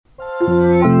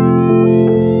Hello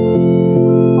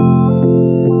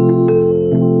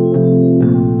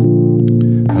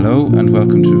and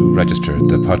welcome to Register,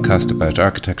 the podcast about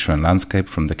architecture and landscape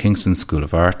from the Kingston School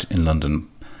of Art in London.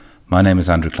 My name is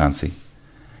Andrew Clancy.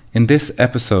 In this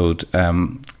episode,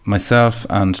 myself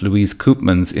and Louise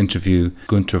Koopmans interview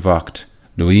Günter Vogt.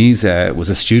 Louise was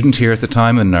a student here at the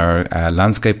time in our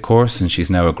landscape course, and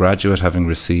she's now a graduate, having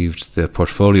received the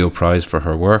Portfolio Prize for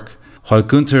her work. While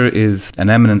Günter is an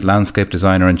eminent landscape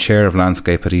designer and chair of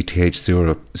landscape at ETH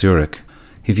Zurich,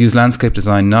 he views landscape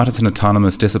design not as an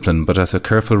autonomous discipline, but as a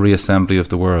careful reassembly of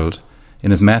the world.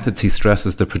 In his methods, he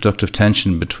stresses the productive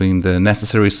tension between the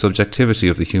necessary subjectivity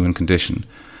of the human condition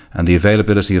and the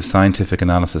availability of scientific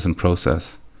analysis and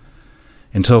process.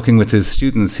 In talking with his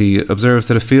students, he observes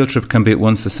that a field trip can be at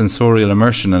once a sensorial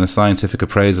immersion and a scientific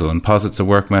appraisal, and posits a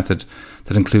work method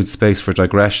that includes space for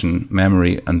digression,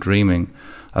 memory and dreaming,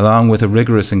 along with a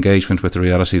rigorous engagement with the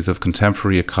realities of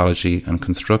contemporary ecology and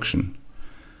construction.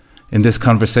 In this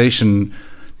conversation,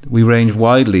 we range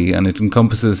widely, and it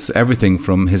encompasses everything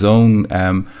from his own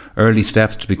early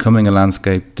steps to becoming a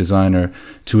landscape designer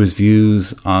to his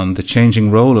views on the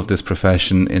changing role of this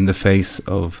profession in the face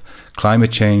of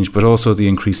climate change, but also the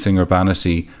increasing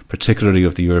urbanity, particularly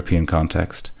of the European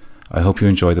context. I hope you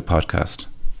enjoy the podcast.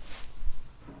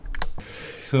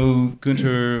 So,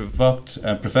 Günter Vogt,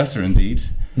 professor indeed,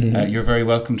 you're very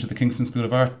welcome to the Kingston School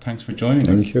of Art. Thanks for joining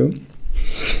us. Thank you.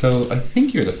 So I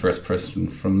think you're the first person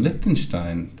from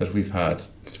Liechtenstein that we've had.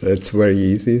 It's very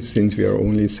easy since we are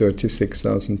only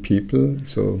 36,000 people,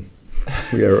 so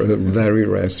we are a very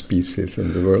rare species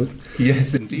in the world.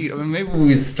 Yes, indeed. I mean, maybe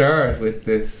we start with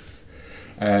this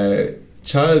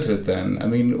childhood then. I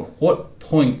mean, what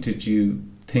point did you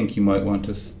think you might want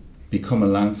to become a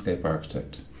landscape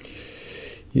architect?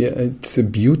 Yeah, it's a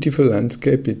beautiful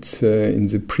landscape. It's in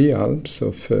the Prealps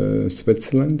of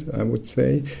Switzerland, I would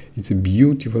say. It's a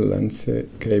beautiful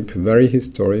landscape, very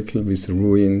historical, with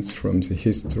ruins from the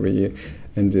history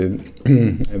and a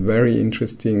very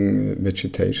interesting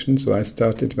vegetation. So I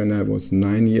started when I was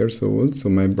 9 years old. So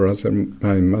my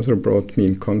mother brought me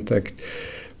in contact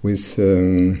with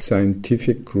a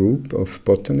scientific group of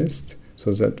botanists.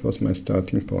 So that was my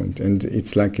starting point. And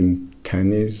it's like in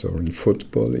tennis or in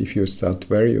football, if you start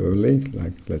very early,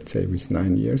 like let's say with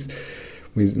 9 years,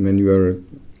 when you are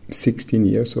 16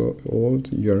 years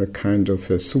old, you're a kind of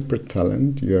a super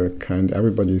talent.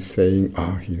 Everybody is saying,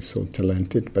 he's so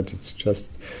talented, but it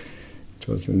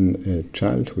was a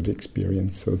childhood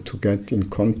experience. So to get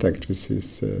in contact with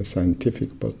this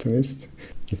scientific botanist,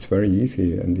 it's very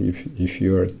easy. And if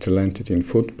you are talented in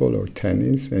football or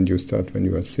tennis and you start when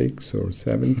you are 6 or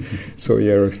 7, so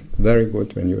you're very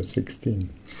good when you're 16.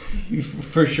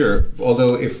 For sure.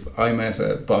 Although if I met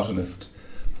a botanist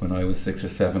when I was 6 or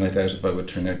 7, I doubt if I would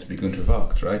turn out to be Günter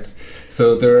Vogt, right?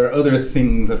 So there are other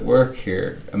things at work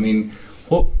here. I mean,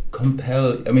 we're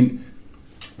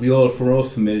all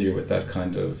familiar with that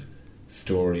kind of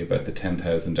story about the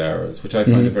 10,000 hours, which I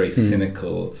find a very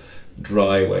cynical,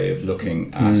 dry way of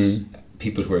looking at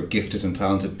people who are gifted and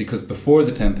talented, because before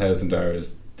the 10,000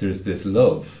 hours there's this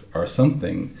love or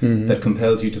something that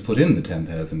compels you to put in the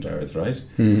 10,000 hours, right?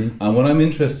 And what I'm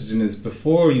interested in is,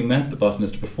 before you met the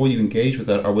botanist, before you engaged with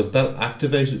that, or was that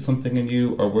activated something in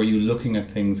you, or were you looking at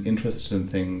things, interested in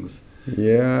things?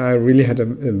 Yeah, I really had a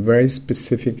very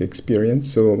specific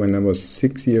experience. So when I was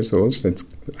 6 years old,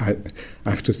 I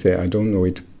have to say I don't know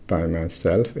it by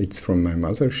myself. It's from my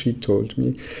mother. She told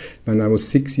me. When I was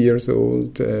 6 years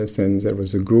old, then there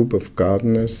was a group of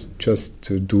gardeners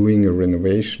just doing a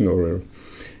renovation or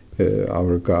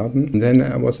our garden. And then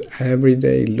I was every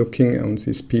day looking on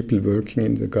these people working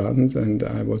in the gardens, and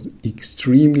I was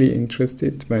extremely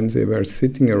interested when they were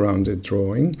sitting around a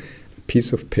drawing,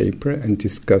 piece of paper, and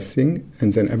discussing,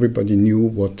 and then everybody knew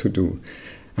what to do.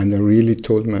 And I really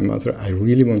told my mother, I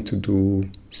really want to do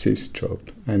this job,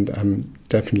 and I'm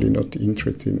definitely not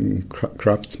interested in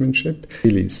craftsmanship,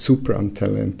 really super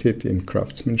untalented in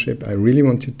craftsmanship. I really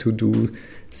wanted to do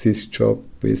this job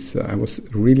I was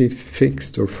really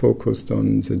fixed or focused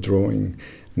on the drawing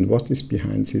and what is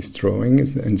behind this drawing,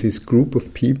 and this group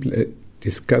of people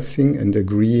discussing and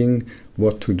agreeing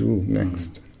what to do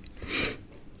next.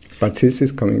 But this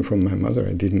is coming from my mother.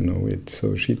 I didn't know it.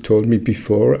 So she told me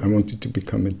before I wanted to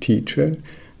become a teacher,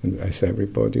 as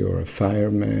everybody, or a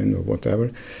fireman or whatever.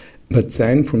 But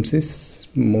then from this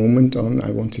moment on,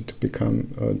 I wanted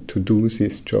to do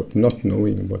this job, not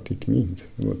knowing what it means,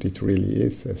 what it really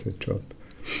is as a job.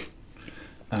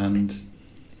 And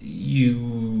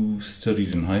you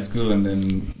studied in high school, and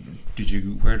then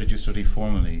where did you study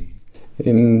formally?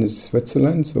 In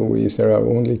Switzerland, so there are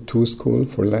only 2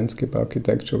 schools for landscape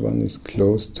architecture. One is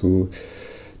close to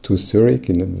Zurich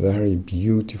in a very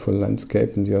beautiful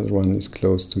landscape, and the other one is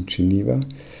close to Geneva.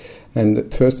 And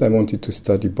at first I wanted to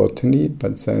study botany,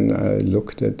 but then I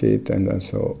looked at it and I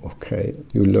saw, okay,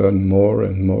 you learn more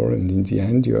and more, and in the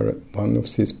end you are one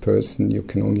of these persons. You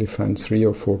can only find 3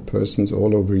 or 4 persons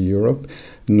all over Europe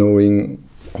knowing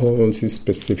all these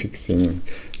specific things.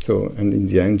 So, and in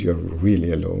the end you're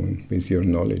really alone with your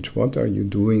knowledge. What are you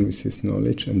doing with this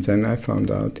knowledge? And then I found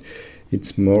out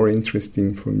it's more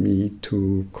interesting for me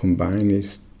to combine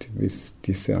it with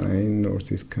design or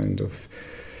this kind of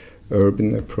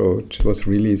urban approach. It was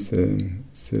really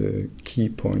the key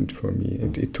point for me.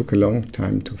 It took a long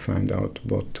time to find out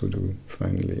what to do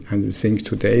finally. And I think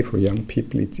today for young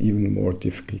people it's even more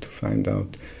difficult to find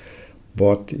out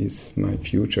what is my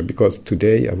future, because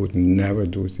today I would never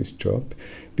do this job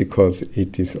because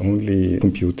it is only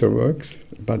computer works,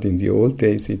 but in the old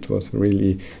days it was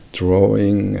really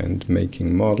drawing and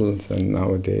making models, and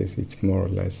nowadays it's more or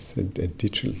less a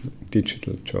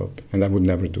digital job, and I would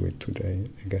never do it today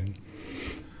again.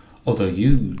 Although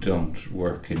you don't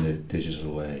work in a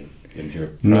digital way, and your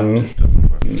practice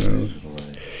doesn't work in a digital way.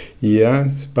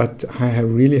 Yes, but I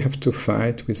really have to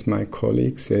fight with my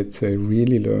colleagues that I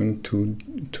really learn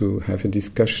to have a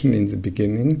discussion in the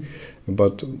beginning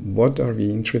about what are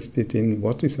we interested in,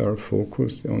 what is our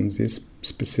focus on this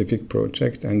specific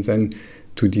project, and then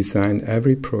to design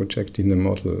every project in a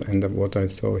model. And what I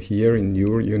saw here in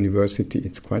your university,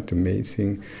 it's quite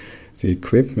amazing. The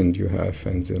equipment you have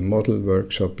and the model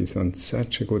workshop is on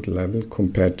such a good level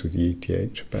compared to the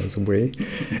ETH, by the way.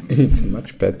 It's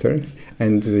much better.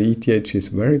 And the ETH is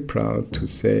very proud to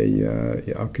say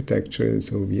architecture,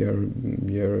 so we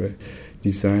are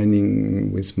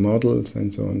designing with models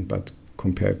and so on, but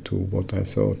compared to what I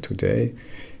saw today,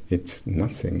 it's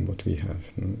nothing what we have.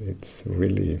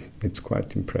 It's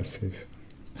quite impressive.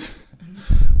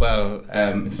 Well,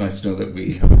 it's nice to know that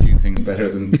we have a few things better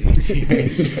than the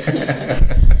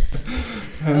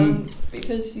ETH.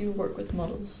 Because you work with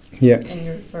models in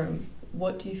your firm,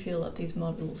 what do you feel that these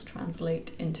models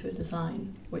translate into a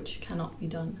design which cannot be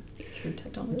done through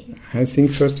technology? I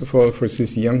think, first of all, for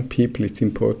these young people, it's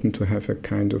important to have a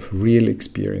kind of real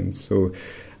experience. So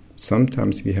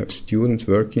sometimes we have students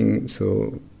working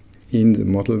in the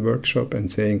model workshop and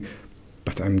saying,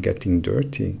 but I'm getting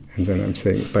dirty. And then I'm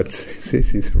saying, but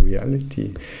this is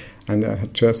reality. And I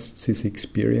had just this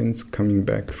experience coming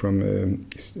back from a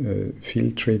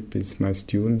field trip with my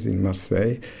students in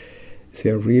Marseille. They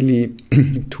are really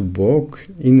to walk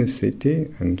in a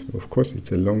city, and of course it's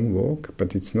a long walk,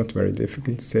 but it's not very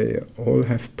difficult. They all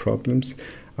have problems.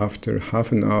 After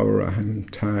half an hour, I'm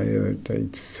tired,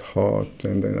 it's hot,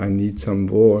 and I need some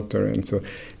water, and so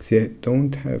they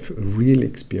don't have real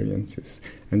experiences.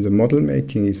 And the model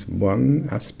making is one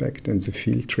aspect, and the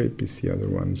field trip is the other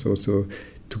one. So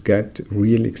to get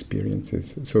real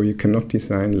experiences. So you cannot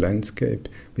design landscape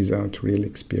without real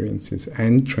experiences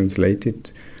and translate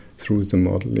it through the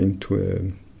model into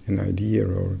an idea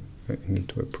or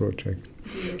into a project.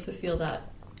 Do you also feel that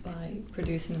by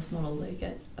producing this model they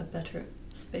get a better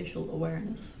spatial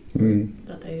awareness,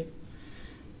 that they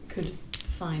could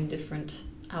find different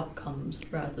outcomes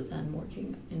rather than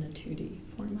working in a 2D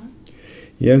format?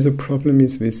 Yeah, the problem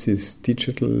is with these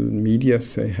digital media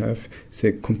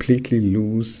they completely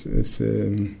lose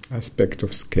the aspect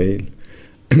of scale.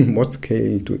 What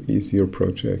scale is your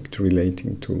project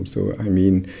relating to? So, I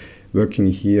mean,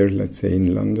 working here, let's say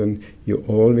in London, you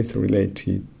always relate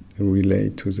to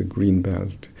the green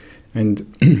belt. And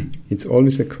it's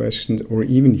always a question, or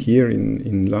even here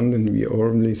in London, we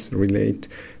always relate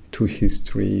to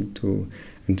history,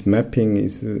 and mapping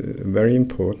is very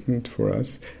important for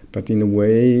us. But in a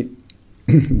way,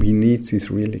 we need this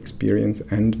real experience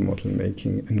and model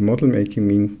making. And model making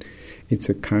means it's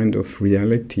a kind of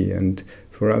reality. And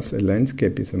for us, a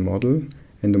landscape is a model,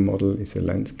 and a model is a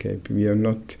landscape. We are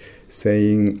not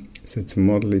saying that the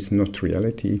model is not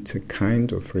reality. It's a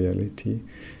kind of reality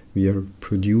we are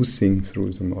producing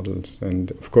through the models.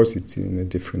 And of course, it's in a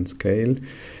different scale.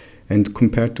 And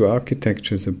compared to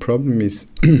architecture, the problem is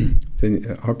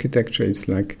the architecture is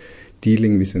like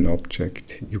dealing with an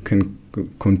object. You can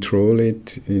control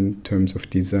it in terms of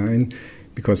design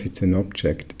because it's an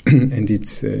object, and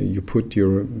it's you put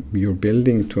your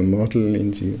building to a model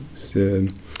in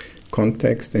the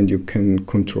context, and you can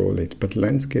control it. But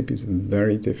landscape is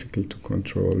very difficult to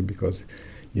control because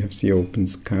You have the open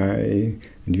sky,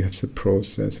 and you have the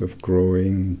process of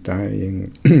growing,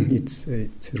 dying. It's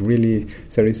really,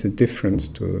 there is a difference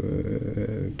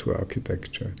to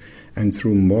architecture, and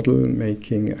through model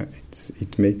making,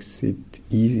 it makes it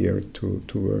easier to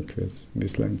work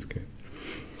with landscape.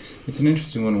 It's an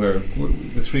interesting one where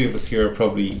the three of us here are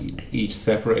probably each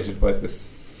separated by the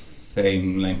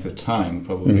same length of time,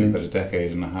 probably about a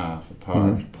decade and a half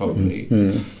apart, probably.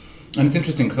 And it's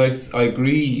interesting because I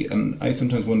agree, and I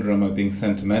sometimes wonder, am I being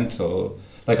sentimental?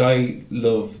 Like, I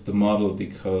love the model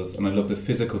and I love the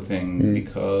physical thing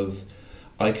because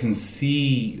I can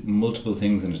see multiple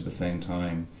things in it at the same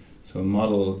time. So a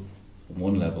model, on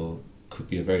one level, could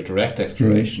be a very direct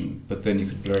exploration, but then you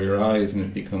could blur your eyes and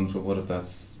it becomes, well, what if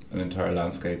that's an entire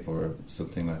landscape or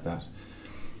something like that?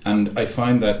 And I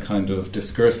find that kind of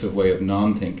discursive way of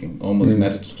non-thinking, almost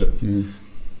meditative,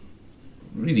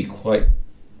 really quite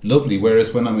lovely.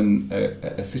 Whereas when I'm in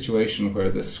a situation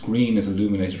where the screen is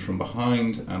illuminated from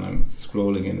behind and I'm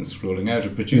scrolling in and scrolling out,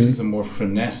 it produces a more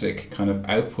frenetic kind of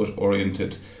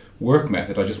output-oriented work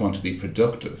method. I just want to be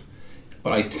productive.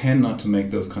 But I tend not to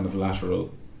make those kind of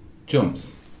lateral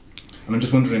jumps. And I'm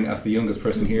just wondering, as the youngest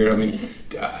person here, I mean,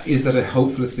 is that a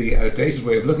hopelessly outdated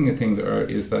way of looking at things, or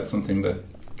is that something that,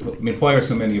 I mean, why are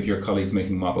so many of your colleagues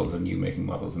making models and you making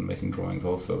models and making drawings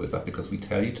also? Is that because we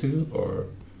tell you to, or?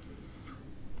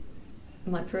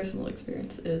 My personal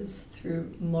experience is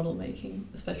through model making,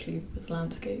 especially with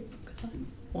landscape, because I'm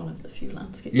one of the few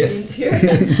landscape students here,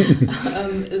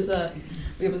 is that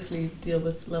we obviously deal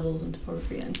with levels and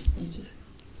topography, and you just,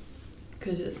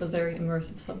 because it's a very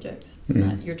immersive subject,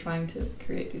 that you're trying to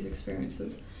create these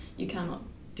experiences, you cannot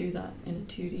do that in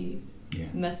a 2D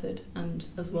method, and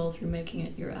as well through making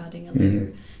it, you're adding a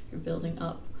layer, you're building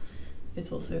up.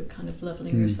 It's also kind of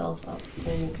leveling yourself up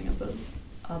or walking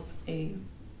up a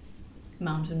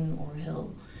mountain or a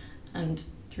hill, and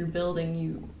through building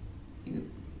you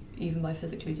even by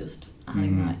physically just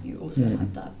adding that, you also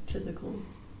have that physical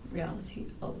reality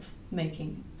of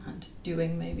making and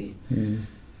doing. Maybe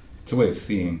it's a way of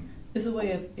seeing. It's a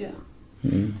way of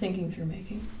thinking through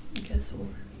making, I guess, or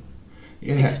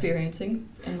yeah. experiencing,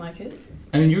 in my case.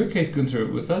 And in your case, Gunther,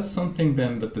 was that something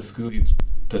then that the school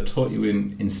that taught you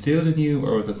instilled in you,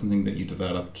 or was that something that you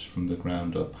developed from the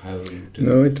ground up? How did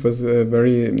No, it was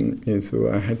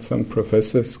so I had some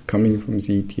professors coming from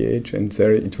the ETH, and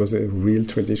there it was a real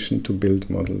tradition to build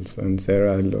models, and there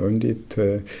I learned it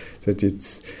that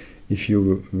it's, if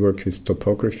you work with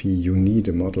topography, you need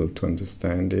a model to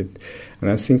understand it. And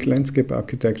I think landscape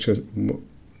architecture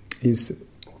is,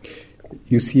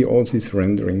 you see all these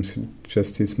renderings.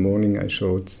 Just this morning I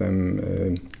showed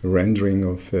some rendering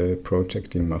of a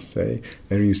project in Marseille,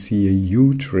 where you see a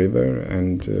huge river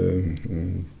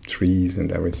and trees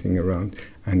and everything around.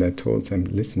 And I told them,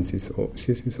 listen, this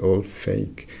is all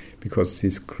fake, because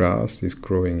this grass is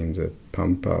growing in the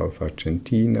Pampa of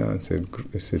Argentina.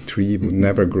 The tree would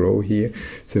never grow here.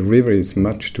 The river is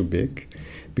much too big,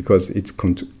 because it's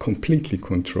completely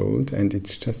controlled, and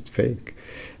it's just fake.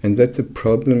 And that's a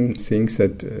problem, things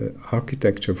that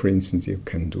architecture, for instance, you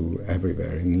can do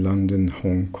everywhere, in London,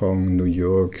 Hong Kong, New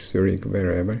York, Zurich,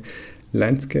 wherever.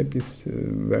 Landscape is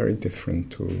very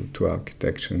different to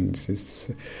architecture. This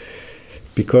is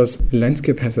because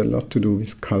landscape has a lot to do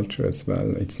with culture as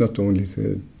well. It's not only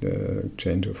the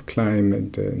change of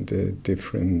climate and the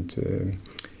different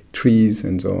trees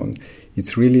and so on.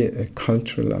 It's really a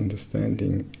cultural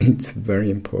understanding. It's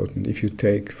very important. If you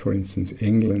take, for instance,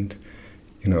 England,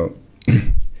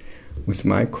 with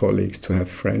my colleagues, to have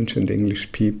French and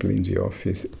English people in the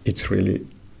office, it's really,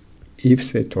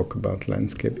 if they talk about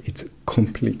landscape, it's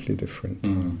completely different.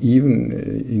 Even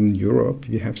in Europe,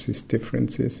 we have these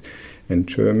differences, and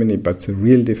Germany, but the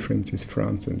real difference is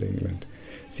France and England.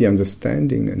 The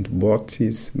understanding and what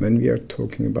is, when we are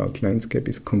talking about landscape,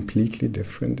 is completely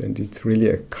different, and it's really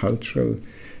a cultural.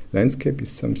 Landscape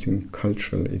is something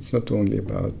cultural. It's not only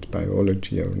about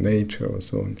biology or nature or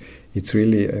so on. It's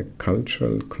really a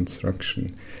cultural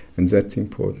construction, and that's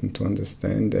important to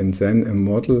understand. And then a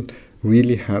model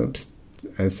really helps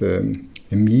as a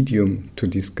medium to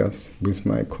discuss with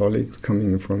my colleagues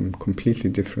coming from completely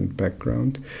different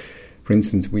background. For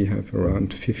instance, we have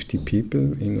around 50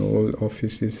 people in all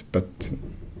offices, but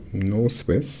no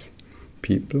Swiss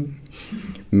people,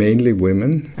 mainly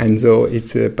women. And so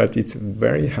it's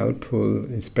very helpful,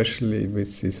 especially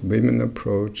with this women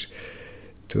approach,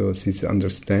 to this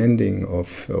understanding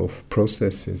of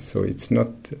processes. So it's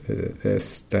not as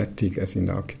static as in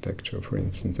architecture, for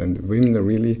instance. And women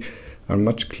are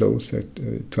much closer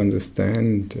to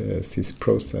understand this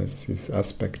process, this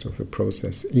aspect of a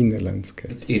process in a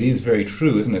landscape. It is very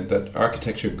true, isn't it, that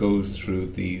architecture goes through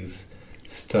these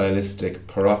stylistic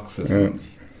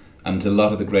paroxysms. And a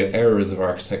lot of the great errors of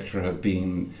architecture have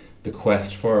been the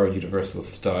quest for universal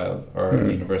style or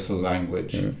universal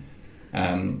language.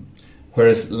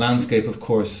 Whereas landscape, of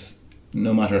course,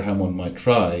 no matter how one might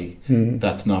try,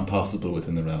 that's not possible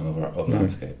within the realm of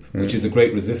landscape, which is a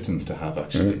great resistance to have,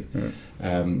 actually.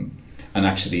 And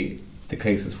actually, the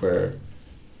cases where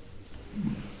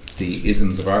the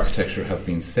isms of architecture have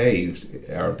been saved,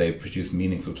 or they've produced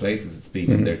meaningful places, it's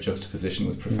been in their juxtaposition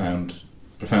with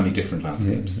profoundly different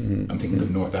landscapes. I'm thinking of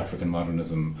North African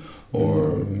modernism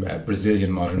or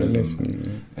Brazilian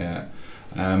modernism.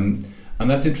 And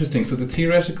that's interesting. So the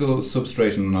theoretical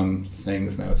substrate, and I'm saying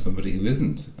this now as somebody who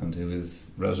isn't and who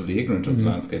is relatively ignorant of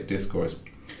landscape discourse,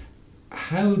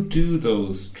 how do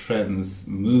those trends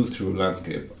move through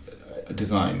landscape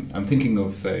design? I'm thinking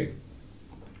of, say,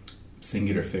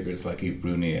 singular figures like Yves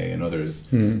Brunier and others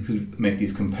who make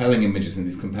these compelling images in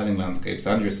these compelling landscapes,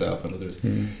 and yourself and others.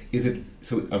 Is it,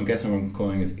 so I'm guessing where I'm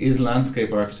going is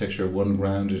landscape architecture one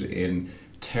grounded in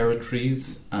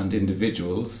territories and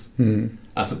individuals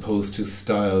as opposed to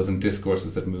styles and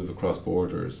discourses that move across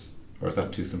borders? Or is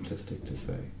that too simplistic to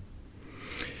say?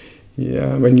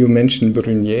 Yeah, when you mentioned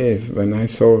Brunier, when I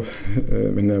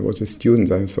was a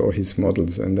student, I saw his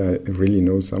models, and I really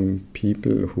know some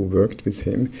people who worked with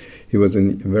him. He was a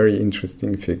very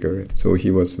interesting figure. So he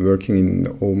was working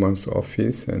in Oma's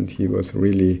office, and he was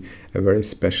really a very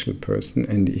special person,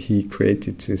 and he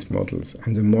created these models.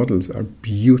 And the models are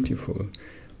beautiful,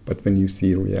 but when you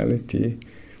see reality,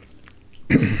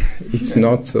 it's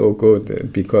not so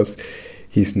good, because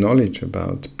his knowledge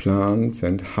about plants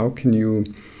and how can you...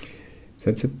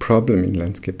 That's a problem in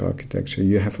landscape architecture.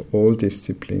 You have all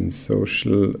disciplines,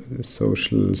 social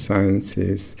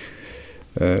sciences,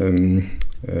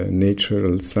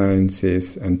 natural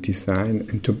sciences, and design,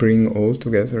 and to bring all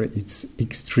together, it's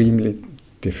extremely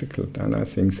difficult. And I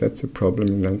think that's a problem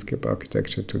in landscape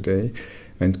architecture today.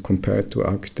 And compared to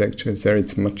architecture, there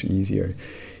it's much easier.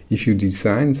 If you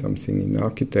design something in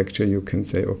architecture, you can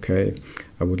say, okay,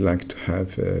 I would like to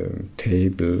have a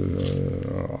table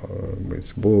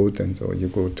with wood, and so you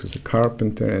go to the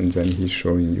carpenter, and then he's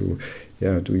showing you,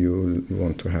 do you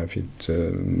want to have it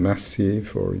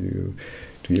massive, or do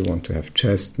you want to have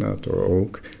chestnut or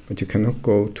oak? But you cannot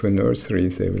go to a nursery,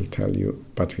 they will tell you,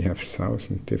 but we have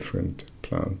 1,000 different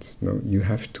plants. No, you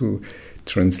have to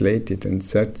translate it, and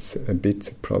that's a bit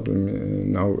the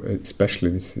problem now, especially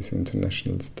with this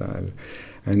international style.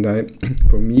 And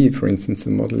for me, for instance,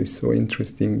 the model is so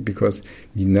interesting because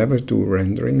we never do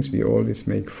renderings, we always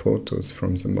make photos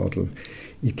from the model.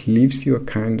 It leaves you a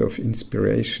kind of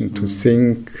inspiration to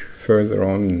think further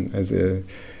on,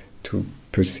 to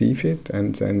perceive it,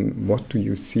 and then what do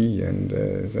you see, and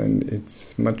then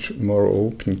it's much more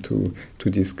open to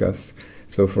discuss.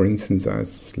 So, for instance,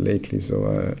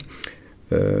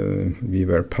 we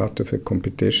were part of a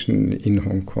competition in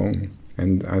Hong Kong,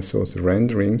 and I saw the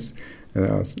renderings.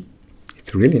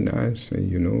 It's really nice,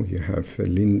 you have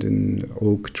linden,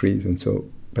 oak trees and so,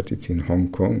 but it's in Hong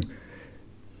Kong.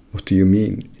 What do you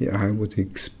mean? I would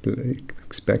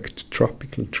expect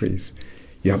tropical trees.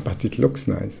 Yeah, but it looks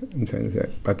nice. And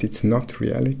then, but it's not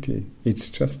reality. It's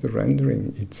just a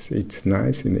rendering. It's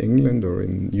nice in England or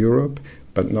in Europe,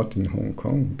 but not in Hong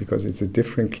Kong, because it's a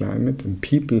different climate, and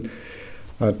people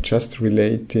are just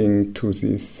relating to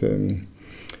this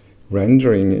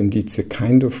rendering, and it's a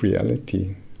kind of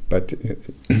reality. But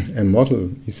a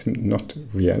model is not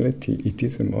reality, it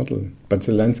is a model. But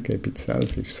the landscape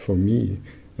itself is, for me,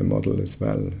 a model as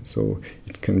well. So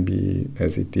it can be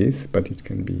as it is, but it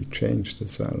can be changed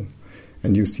as well.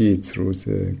 And you see it through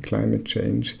the climate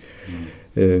change.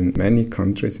 Many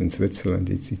countries, in Switzerland,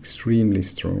 it's extremely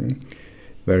strong,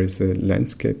 whereas the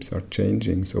landscapes are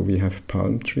changing. So we have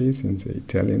palm trees in the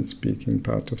Italian-speaking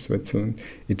part of Switzerland.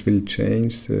 It will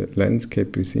change the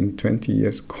landscape within 20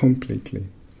 years completely.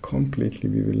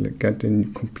 We will get a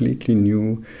completely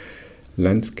new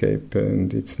landscape,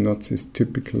 and it's not this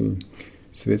typical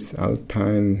Swiss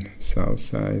alpine south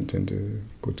side and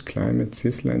a good climate.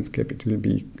 This landscape, it will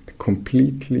be a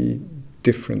completely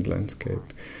different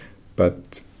landscape.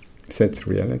 But that's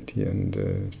reality, and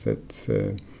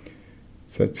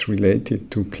that's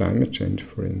related to climate change,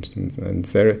 for instance. And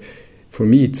for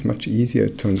me, it's much easier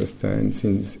to understand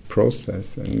this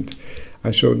process. And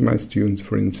I showed my students,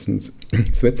 for instance,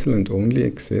 Switzerland only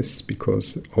exists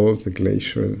because all the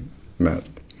glacier melt.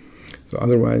 So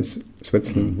otherwise,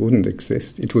 Switzerland wouldn't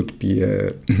exist. It would be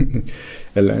a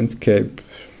landscape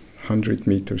 100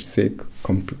 meters thick,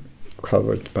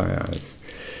 covered by ice.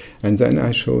 And then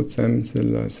I showed them,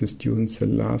 the students, the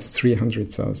last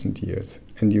 300,000 years.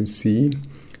 And you see,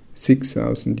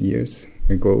 6,000 years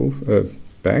ago,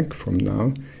 back from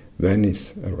now,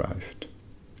 Venice arrived.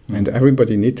 And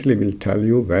everybody in Italy will tell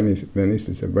you Venice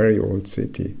is a very old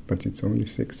city, but it's only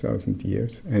 6,000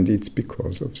 years, and it's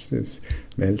because of this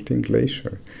melting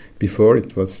glacier. Before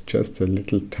it was just a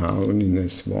little town in a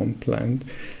swampland,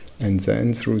 and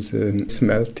then through the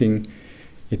smelting,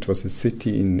 it was a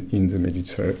city in the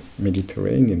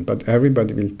Mediterranean. But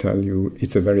everybody will tell you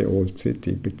it's a very old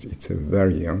city, but it's a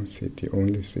very young city.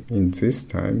 Only in this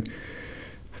time,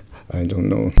 I don't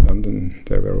know, London,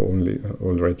 there were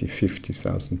already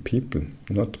 50,000 people.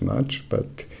 Not much,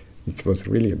 but it was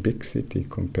really a big city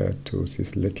compared to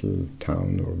this little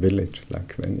town or village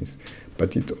like Venice.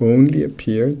 But it only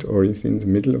appeared or is in the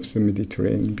middle of the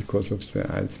Mediterranean because of the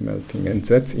ice melting. And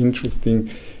that's interesting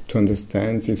to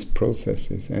understand these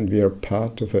processes. And we are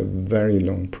part of a very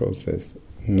long process.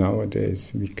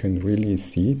 Nowadays, we can really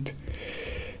see it.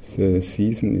 The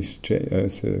season is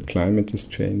the climate is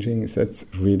changing. That's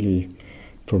really,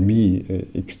 for me,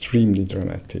 extremely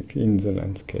dramatic in the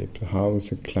landscape. How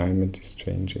the climate is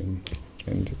changing,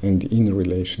 and in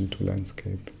relation to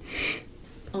landscape.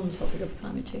 On the topic of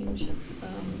climate change,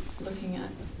 looking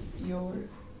at your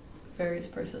various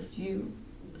processes, you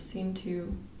seem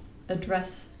to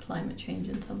address climate change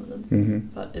in some of them,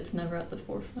 but it's never at the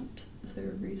forefront. Is there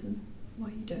a reason why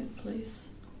you don't place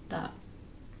that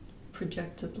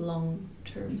projected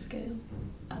long-term scale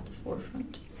at the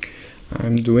forefront?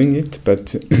 I'm doing it,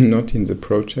 but not in the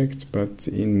project, but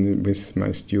with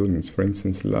my students. For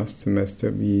instance, last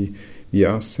semester we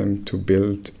asked them to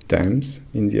build dams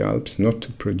in the Alps, not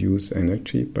to produce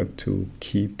energy, but to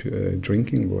keep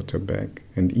drinking water back.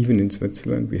 And even in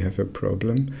Switzerland, we have a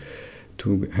problem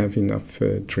to have enough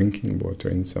drinking water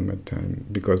in summertime,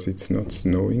 because it's not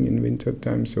snowing in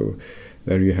wintertime, so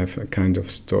there you have a kind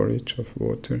of storage of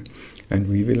water. And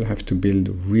we will have to build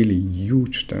really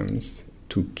huge dams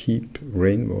to keep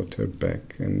rainwater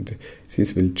back, and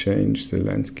this will change the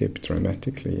landscape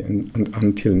dramatically. And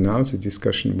until now, the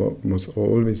discussion was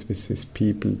always with these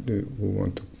people who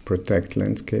want to protect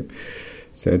landscape,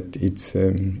 that it's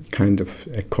a kind of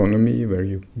economy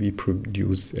where we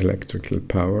produce electrical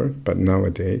power, but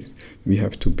nowadays we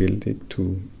have to build it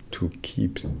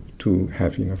to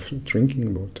have enough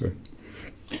drinking water.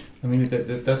 I mean,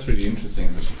 that's really interesting,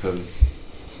 because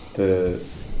the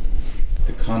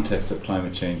context of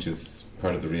climate change is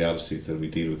part of the realities that we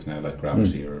deal with now, like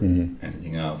gravity or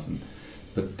anything else.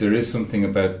 But there is something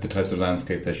about the types of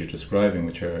landscape that you're describing,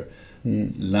 which are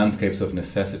landscapes of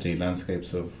necessity,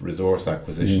 landscapes of resource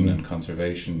acquisition and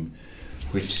conservation,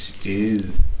 which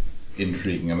is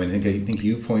intriguing. I mean, I think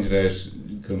you pointed out,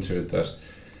 Gunther, that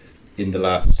in the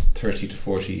last 30 to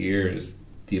 40 years,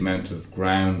 the amount of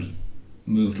ground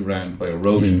moved around by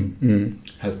erosion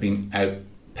has been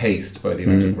outpaced by the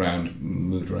amount of ground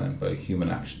moved around by human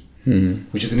action,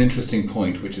 which is an interesting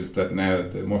point, which is that now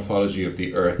the morphology of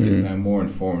the earth is now more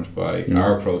informed by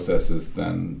our processes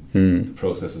than the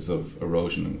processes of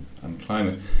erosion and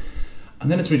climate.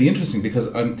 And then it's really interesting,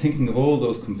 because I'm thinking of all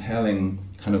those compelling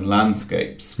kind of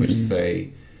landscapes, which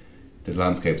say the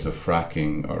landscapes of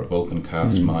fracking or of open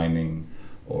cast mining,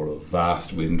 or of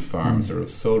vast wind farms, or of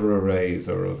solar arrays,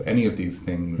 or of any of these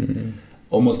things,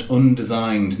 almost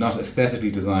undesigned, not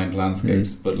aesthetically designed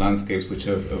landscapes, but landscapes which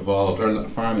have evolved, or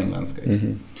farming landscapes,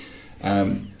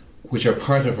 which are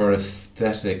part of our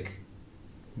aesthetic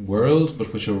world,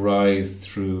 but which arise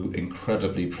through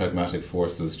incredibly pragmatic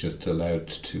forces just allowed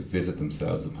to visit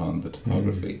themselves upon the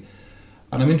topography.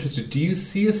 And I'm interested, do you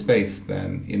see a space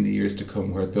then in the years to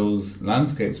come where those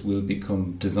landscapes will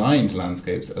become designed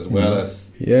landscapes as well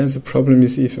as... Yes, the problem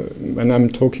is when I'm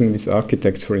talking with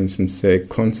architects, for instance, they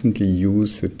constantly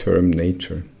use the term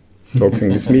nature. Talking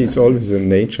with me, it's always a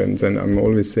nature, and then I'm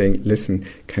always saying, listen,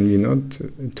 can we not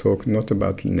talk not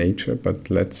about nature, but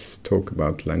let's talk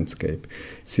about landscape.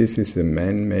 This is a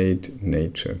man-made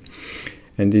nature.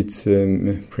 And it's,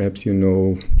 perhaps you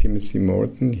know Timothy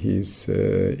Morton, he's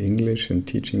English and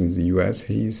teaching in the US.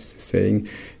 He's saying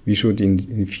we should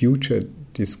in future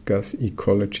discuss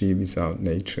ecology without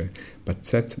nature. But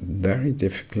that's very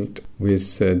difficult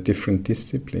with different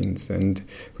disciplines. And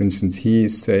for instance, he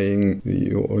is saying,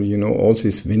 you know, all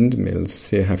these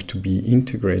windmills, they have to be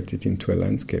integrated into a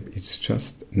landscape. It's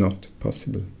just not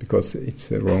possible, because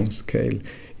it's a wrong scale.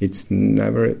 It's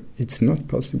not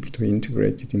possible to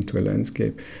integrate it into a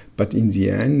landscape. But in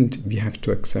the end, we have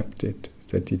to accept it,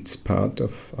 that it's part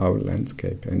of our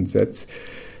landscape. And that's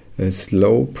a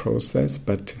slow process,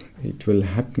 but it will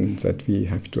happen, that we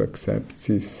have to accept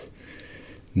these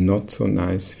not so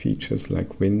nice features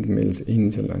like windmills in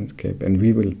the landscape. And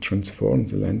we will transform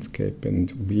the landscape,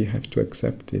 and we have to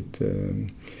accept it.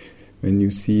 when you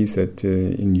see that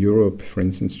in Europe, for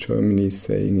instance, Germany is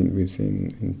saying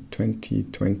within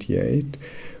 2028,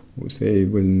 they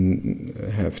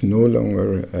will have no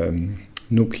longer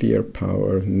nuclear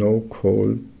power, no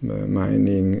coal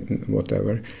mining,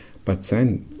 whatever. But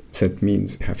then that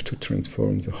means you have to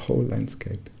transform the whole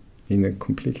landscape in a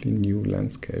completely new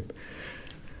landscape.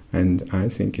 And I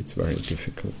think it's very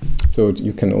difficult. So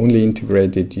you can only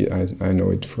integrate it, I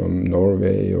know it from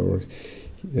Norway or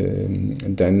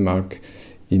Denmark.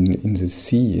 In the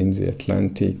sea, in the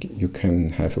Atlantic, you can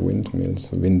have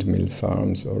windmills, windmill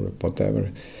farms or whatever.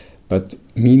 But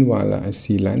meanwhile, I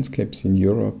see landscapes in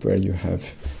Europe where you have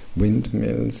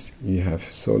windmills, you have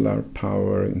solar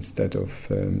power instead of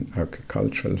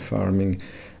agricultural farming.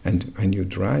 And when you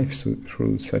drive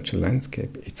through such a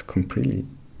landscape, it's completely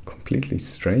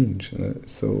strange.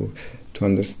 So to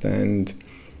understand,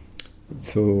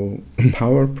 so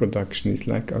power production is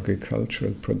like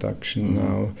agricultural production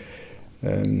now,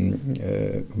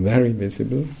 very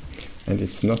visible, and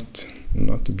it's not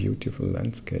a beautiful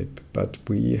landscape, but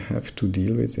we have to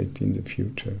deal with it in the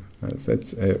future. And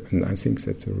I think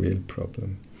that's a real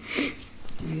problem.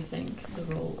 Do you think the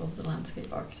role of the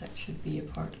landscape architect should be a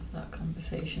part of that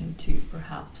conversation to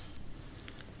perhaps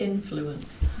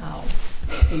influence how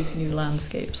these new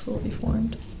landscapes will be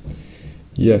formed?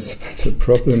 Yes, but the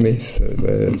problem is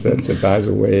that's by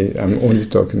the way, I'm only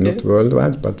talking not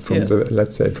worldwide, but from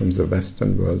let's say from the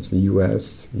Western world, the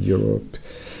US, Europe,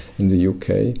 in the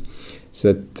UK,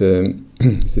 that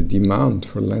the demand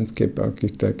for landscape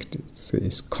architects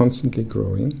is constantly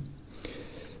growing.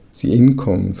 The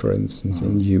income, for instance,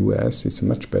 in the US is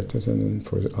much better than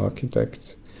for the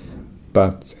architects,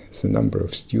 but the number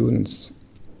of students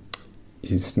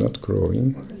is not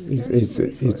growing.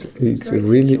 It's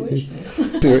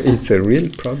a real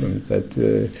problem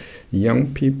that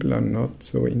young people are not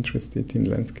so interested in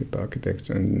landscape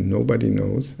architecture, and nobody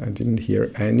knows. I didn't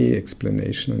hear any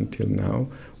explanation until now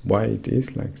why it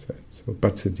is like that. So,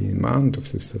 but the demand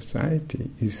of the society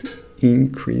is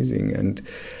increasing, and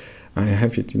I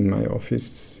have it in my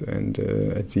office and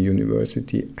at the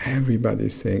university. Everybody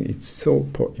is saying it's so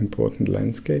important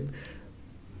landscape,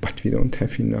 but we don't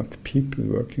have enough people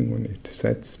working on it.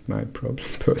 That's my problem,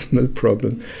 personal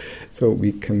problem. So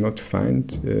we cannot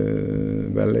find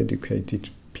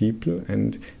well-educated people,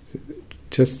 and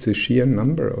just the sheer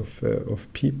number of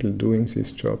people doing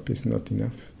this job is not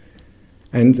enough.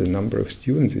 And the number of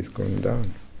students is going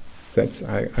down.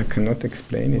 I cannot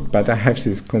explain it, but I have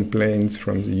these complaints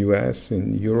from the US,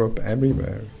 in Europe,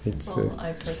 everywhere.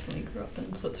 I personally grew up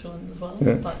in Switzerland as well,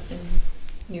 but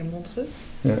near Montreux.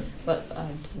 Yeah. But I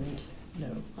didn't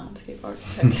know landscape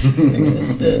architecture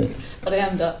existed. But I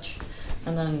am Dutch,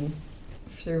 and then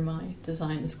through my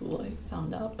design school I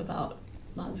found out about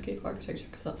landscape architecture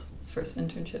because that's the first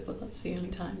internship, but that's the only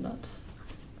time that's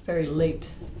very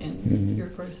late in your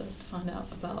process to find out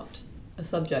about a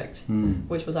subject,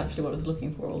 which was actually what I was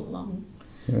looking for all along,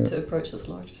 to approach this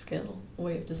larger scale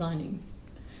way of designing.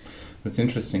 It's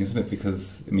interesting, isn't it?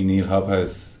 Because, I mean, Neil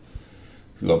Hobhouse,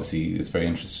 who obviously is very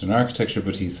interested in architecture,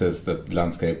 but he says that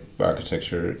landscape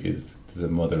architecture is the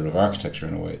mother of architecture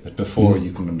in a way, that before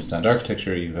you can understand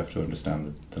architecture, you have to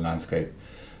understand the landscape,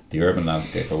 the urban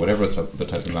landscape, or whatever the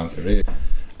type of landscape it is.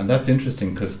 And that's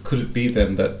interesting, because could it be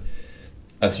then that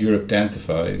as Europe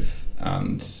densifies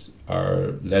and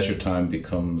our leisure time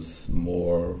becomes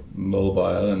more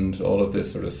mobile and all of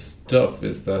this sort of stuff,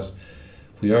 is that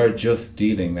we are just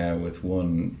dealing now with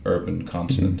one urban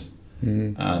continent,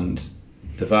 and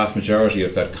the vast majority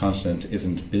of that continent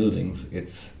isn't buildings,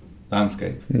 it's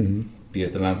landscape, be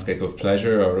it the landscape of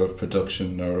pleasure or of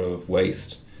production or of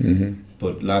waste,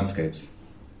 but landscapes.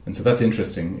 And so that's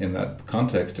interesting in that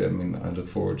context. I mean, I look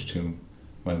forward to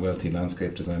my wealthy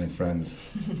landscape designing friends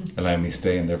allowing me to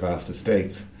stay in their vast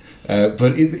estates.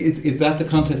 But is that the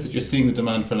context that you're seeing the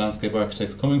demand for landscape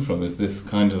architects coming from? Is this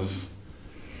kind of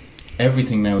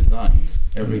everything now designed?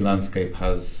 Every landscape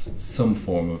has some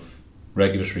form of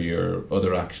regulatory or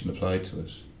other action applied to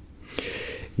it.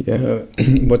 Yeah,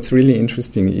 what's really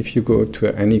interesting, if you go to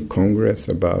any congress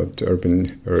about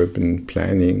urban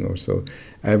planning or so,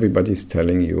 everybody's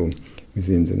telling you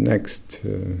within the next,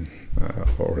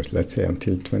 or let's say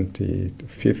until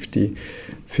 2050,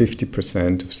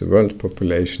 50% of the world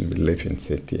population will live in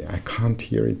city. I can't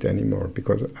hear it anymore,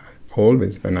 because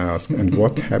always when I ask, and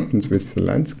what happens with the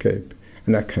landscape?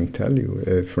 And I can tell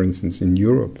you, for instance, in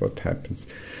Europe, what happens.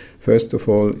 First of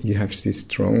all, you have this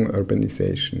strong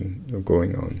urbanization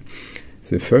going on.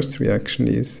 The first reaction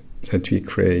is that we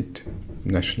create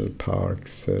national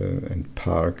parks and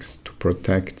parks to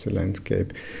protect the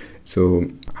landscape. So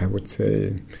I would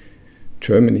say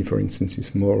Germany, for instance,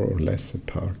 is more or less a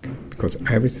park because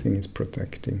everything is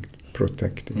protected.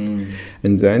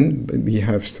 And then we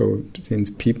have, so since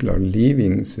people are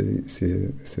leaving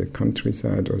the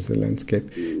countryside or the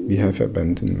landscape, we have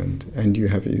abandonment. And you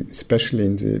have, especially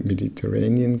in the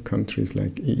Mediterranean countries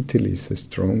like Italy, is the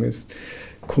strongest,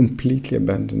 completely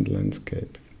abandoned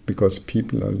landscape because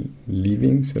people are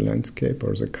leaving the landscape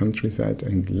or the countryside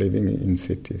and living in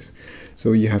cities.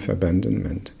 So you have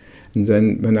abandonment. And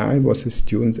then when I was a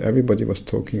student, everybody was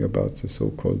talking about the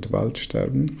so-called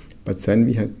Waldsterben. But then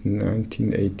we had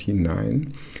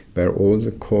 1989, where all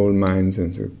the coal mines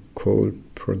and the coal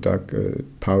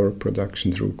power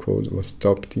production through coal was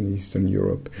stopped in Eastern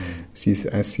Europe. This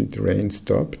acid rain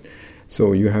stopped.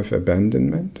 So you have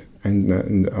abandonment,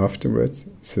 and afterwards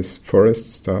the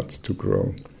forest starts to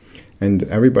grow. And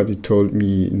everybody told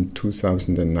me in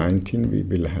 2019 we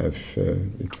will have,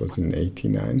 it was in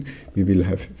 89, we will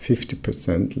have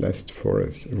 50% less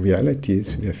forest. Reality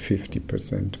is we have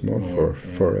 50% more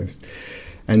forest.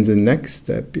 And the next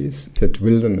step is that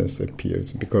wilderness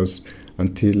appears, because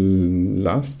until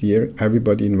last year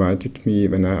everybody invited me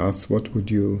when I asked what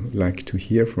would you like to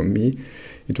hear from me.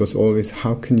 It was always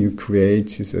how can you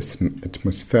create this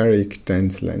atmospheric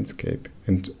dense landscape.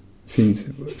 And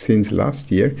since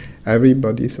last year,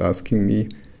 everybody is asking me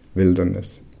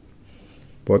wilderness.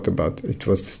 What about it?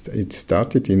 It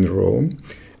started in Rome,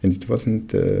 and it wasn't.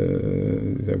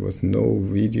 There was no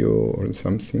video or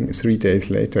something. 3 days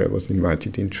later, I was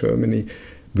invited in Germany,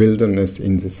 wilderness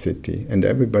in the city, and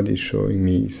everybody is showing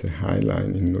me the High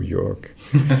Line in New York,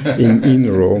 in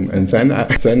Rome. And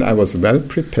then I was well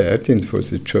prepared for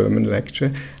the German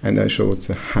lecture, and I showed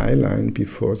the High Line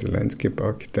before the landscape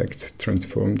architects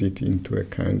transformed it into a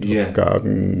kind of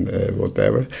garden,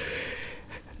 whatever.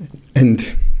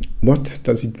 And what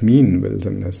does it mean,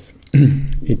 wilderness?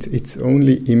 It's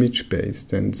only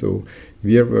image-based, and so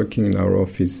we are working in our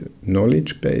office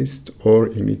knowledge-based or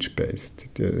image-based,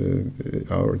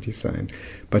 our design.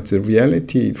 But the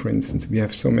reality, for instance, we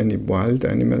have so many wild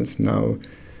animals now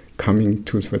coming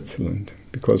to Switzerland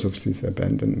because of this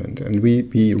abandonment. And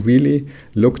we really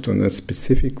looked on a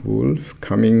specific wolf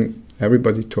coming.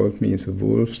 Everybody told me the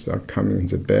wolves are coming,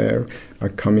 the bear are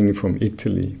coming from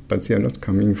Italy, but they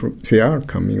are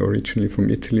coming originally from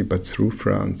Italy, but through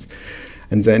France.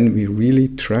 And then we really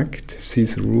tracked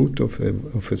this route of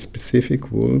a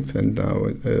specific wolf, and now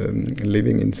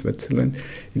living in Switzerland.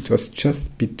 It was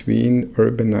just between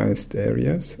urbanized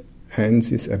areas and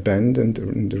this abandoned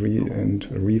and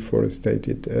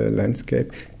reforested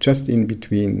landscape, just in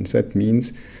between. That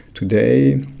means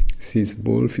today this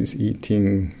wolf is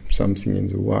eating something in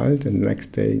the wild, and next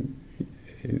day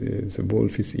the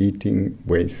wolf is eating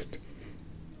waste.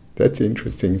 That's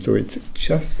interesting. So it's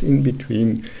just in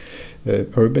between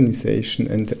urbanization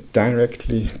and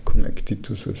directly connected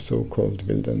to the so-called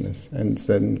wilderness. And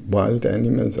then wild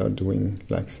animals are doing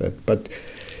like that. But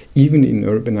even in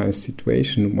urbanized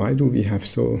situation, why do we have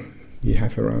we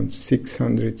have around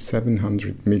 600,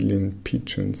 700 million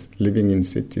pigeons living in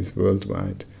cities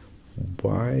worldwide.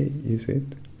 Why is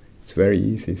it? It's very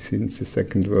easy. Since the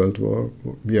Second World War,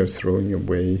 we are throwing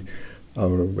away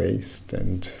our waste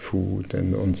and food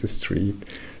and on the street.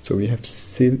 So we have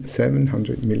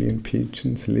 700 million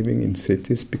pigeons living in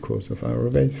cities because of our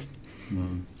waste.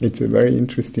 It's a very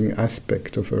interesting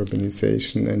aspect of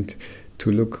urbanization, and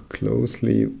to look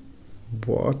closely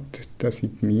what does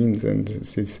it mean. And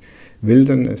this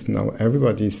wilderness, now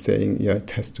everybody is saying,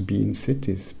 it has to be in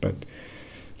cities, but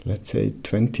let's say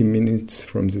 20 minutes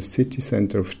from the city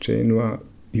center of Genoa,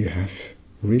 you have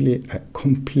really a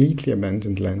completely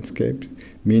abandoned landscape,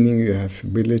 meaning you have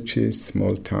villages,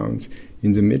 small towns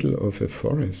in the middle of a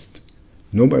forest.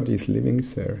 Nobody is living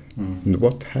there. And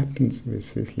what happens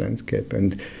with this landscape?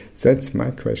 And that's my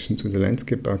question to the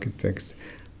landscape architects.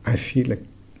 I feel like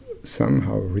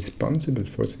somehow responsible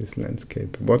for this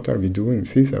landscape. What are we doing?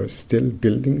 These are still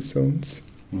building zones,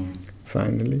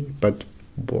 finally, but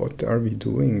what are we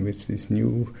doing with this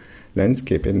new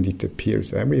landscape? And it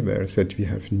appears everywhere that we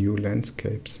have new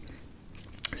landscapes.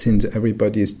 Since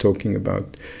everybody is talking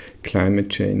about climate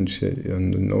change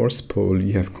on the North Pole,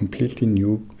 you have completely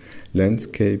new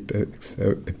landscape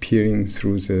appearing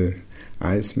through the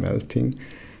ice melting.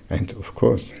 And of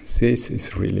course, this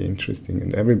is really interesting.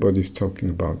 And everybody is talking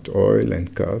about oil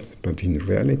and gas, but in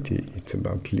reality, it's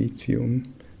about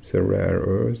lithium, the rare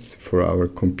earths. For our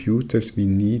computers, we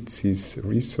need these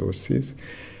resources,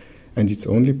 and it's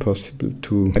only possible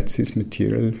to get this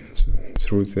material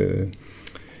through the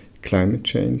climate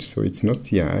change. So it's not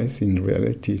the ice. In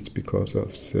reality, it's because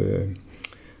of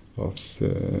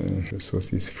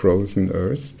these frozen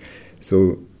earths.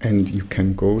 So, and you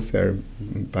can go there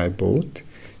by boat,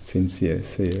 since the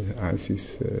ice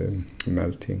is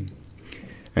melting.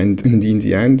 And in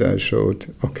the end, I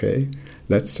showed, okay,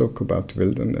 let's talk about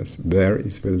wilderness. Where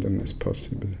is wilderness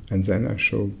possible? And then I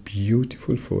show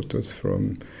beautiful photos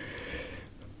from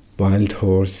wild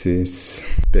horses,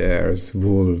 bears,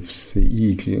 wolves, the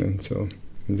eagle, and so.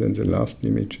 And then the last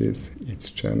image is, it's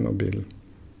Chernobyl.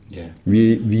 Yeah.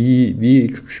 We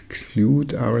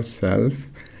exclude ourselves,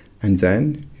 and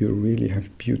then you really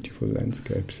have beautiful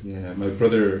landscapes. Yeah, my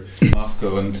brother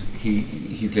Moscow, and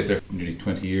he's lived there for nearly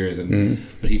 20 years, and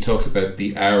but he talks about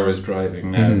the hours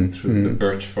driving now through the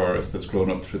birch forest that's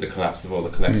grown up through the collapse of all the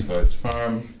collectivised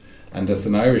farms. And as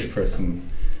an Irish person,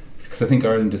 because I think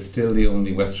Ireland is still the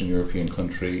only Western European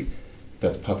country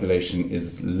that's population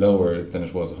is lower than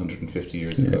it was 150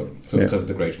 years ago. So because of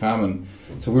the Great Famine,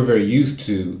 so we're very used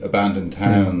to abandoned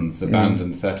towns,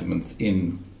 abandoned settlements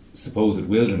in supposed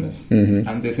wilderness,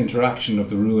 and this interaction of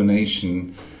the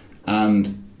ruination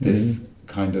and this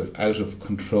kind of out of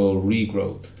control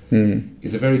regrowth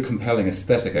is a very compelling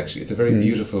aesthetic. Actually, it's a very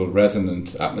beautiful,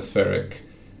 resonant, atmospheric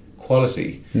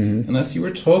quality. And as you were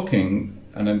talking,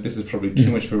 and this is probably too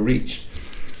much for reach,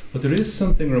 but there is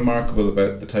something remarkable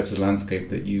about the types of landscape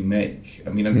that you make. I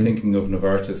mean, I'm thinking of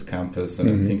Novartis campus, and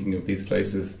I'm thinking of these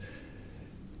places.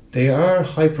 They are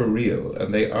hyper real,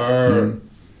 and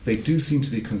they do seem to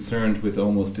be concerned with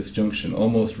almost disjunction,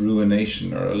 almost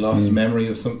ruination, or a lost memory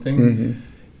of something.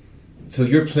 So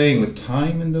you're playing with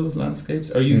time in those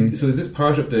landscapes? Are you? So is this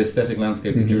part of the aesthetic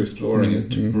landscape that you're exploring, is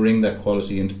to bring that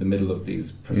quality into the middle of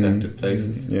these perfected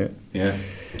places? Yeah.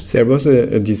 There was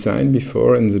a design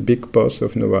before, and the big boss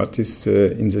of Novartis,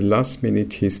 in the last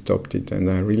minute, he stopped it. And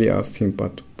I really asked him,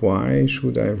 but why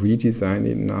should I redesign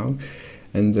it now?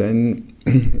 And then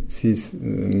his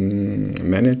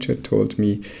manager told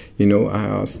me, I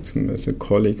asked him as a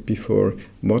colleague before,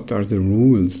 what are the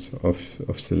rules of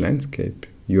the landscape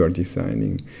you are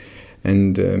designing?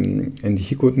 And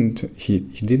he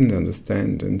didn't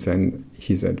understand. And then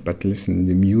he said, but listen,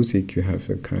 the music, you have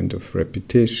a kind of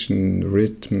repetition,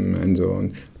 rhythm, and so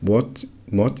on.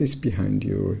 What is behind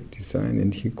your design?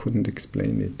 And he couldn't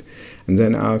explain it. And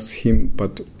then I asked him,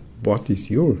 but what is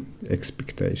your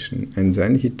expectation? And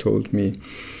then he told me,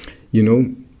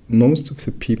 most of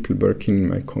the people working in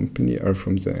my company are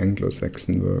from the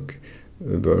Anglo-Saxon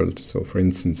world. So, for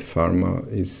instance,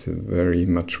 pharma is very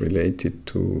much related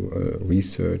to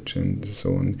research and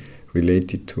so on,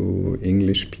 related to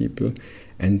English people,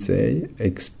 and they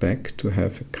expect to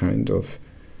have a kind of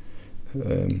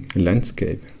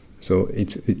landscape. So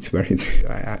it's very.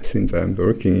 Since I'm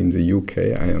working in the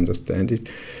UK, I understand it.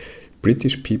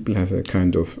 British people have a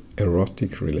kind of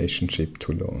erotic relationship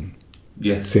to lawn.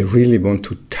 Yes. They really want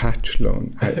to touch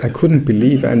lawn. I couldn't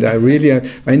believe, and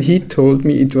when he told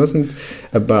me it wasn't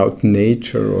about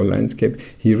nature or landscape,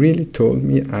 he really told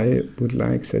me I would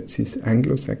like that these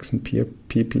Anglo-Saxon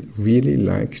people really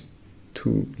like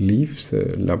to leave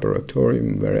the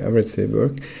laboratorium wherever they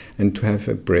work and to have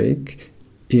a break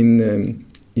in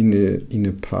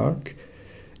a park,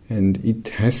 and it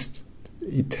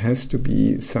has to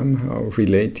be somehow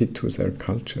related to their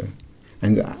culture.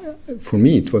 And for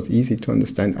me, it was easy to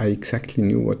understand. I exactly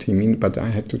knew what he meant, but I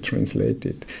had to translate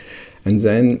it. And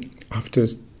then after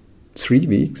 3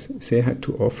 weeks, they had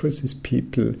to offer these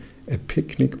people a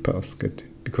picnic basket,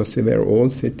 because they were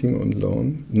all sitting on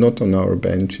lawn, not on our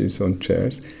benches, on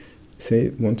chairs. They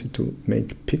wanted to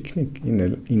make picnic in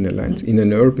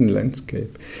an urban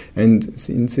landscape. And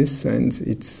in this sense,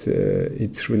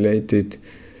 it's related.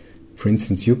 For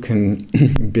instance, you can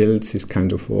build this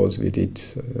kind of walls with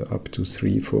it up to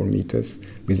 3-4 meters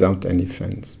without any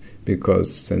fence,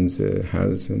 because then the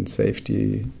health and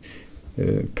safety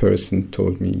person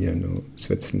told me,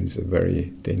 Switzerland is a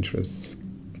very dangerous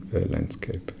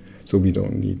landscape, so we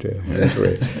don't need a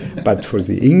handrail. But for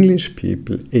the English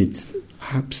people, it's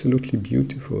absolutely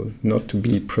beautiful not to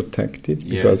be protected,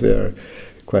 because they are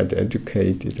quite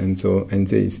educated, and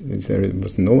there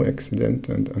was no accident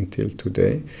until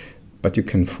today. But you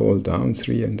can fall down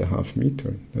 3.5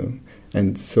 meters.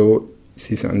 And so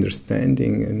this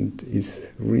understanding is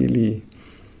really,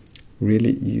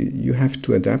 really, you have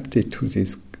to adapt it to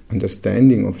this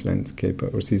understanding of landscape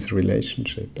or this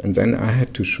relationship. And then I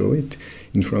had to show it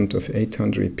in front of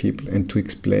 800 people and to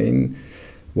explain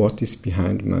what is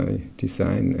behind my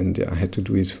design. And I had to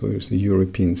do it for the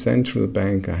European Central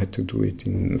Bank. I had to do it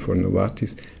for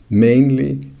Novartis.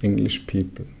 Mainly English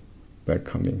people were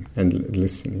coming and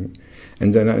listening.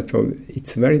 And then I thought,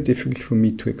 it's very difficult for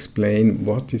me to explain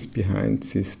what is behind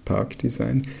this park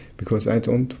design, because I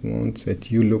don't want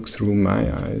that you look through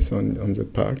my eyes on the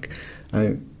park.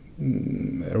 I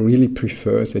really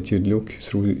prefers that you look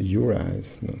through your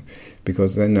eyes,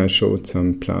 because then I showed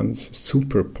some plants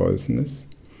super poisonous,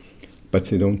 but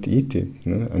they don't eat it,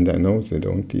 and I know they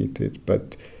don't eat it,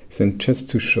 but then just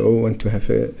to show and to have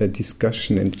a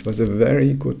discussion, and it was a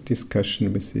very good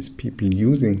discussion with these people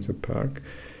using the park,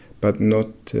 but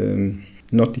not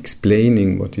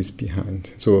explaining what is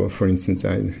behind. So, for instance,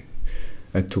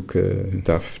 I took a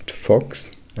daft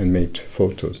fox and made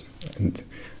photos and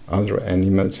other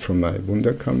animals from my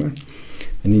Wunderkammer,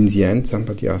 and in the end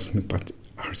somebody asked me, but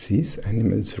are these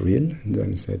animals real? And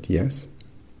then I said yes.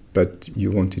 But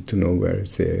you wanted to know where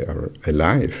they are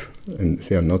alive, and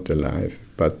they are not alive,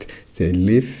 but they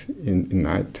live in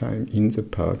nighttime in the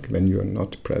park when you are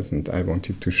not present. I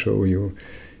wanted to show you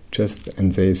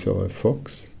and they saw a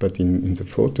fox, but in the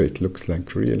photo it looks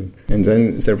like real. And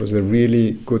then there was a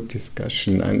really good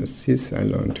discussion, and this I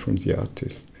learned from the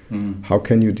artist. How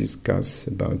can you discuss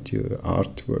about your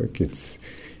artwork? It's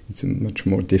much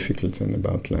more difficult than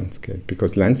about landscape,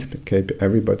 because landscape,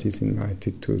 everybody is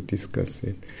invited to discuss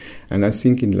it. And I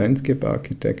think in landscape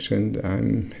architecture, and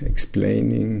I'm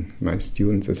explaining my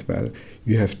students as well,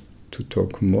 you have to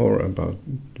talk more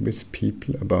with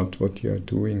people about what you are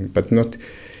doing, but not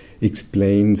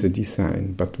explain the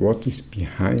design, but what is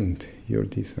behind your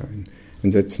design.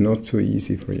 And that's not so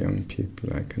easy for young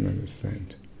people, I can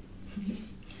understand.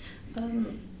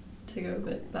 To go a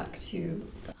bit back to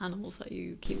the animals that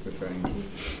you keep referring to,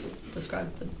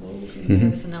 describe the wolves and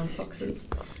bears and now foxes,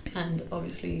 and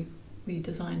obviously we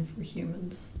design for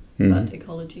humans, but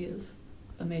ecology is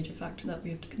a major factor that we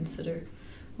have to consider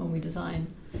when we design.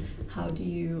 How do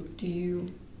you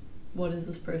what is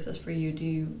this process for you? Do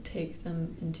you take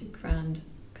them into grand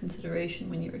consideration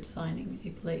when you're designing a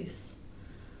place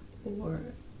or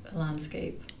a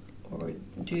landscape? Or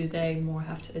do they more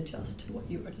have to adjust to what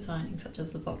you are designing, such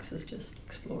as the foxes just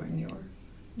exploring your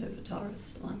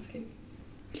Novotaris landscape?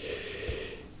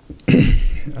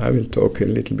 I will talk a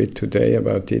little bit today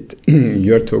about it.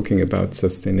 You're talking about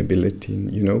sustainability.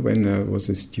 When I was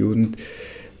a student,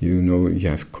 you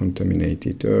have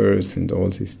contaminated earth and all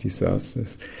these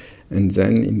disasters. And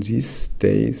then in these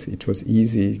days, it was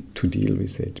easy to deal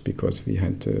with it because we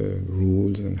had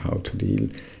rules and how to deal.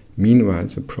 Meanwhile,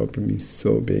 the problem is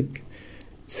so big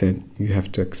that you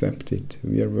have to accept it.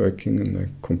 We are working on a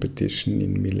competition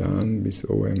in Milan with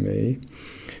OMA.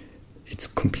 It's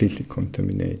completely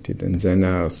contaminated. And then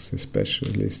I ask the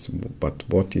specialists, but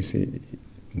what is it?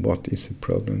 What is the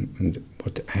problem? And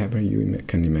whatever you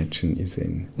can imagine is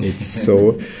in. It's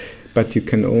so, but you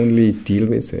can only deal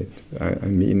with it. I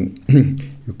mean,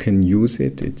 you can use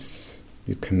it.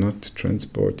 You cannot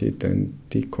transport it and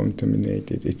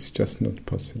decontaminate it. It's just not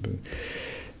possible.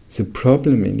 The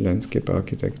problem in landscape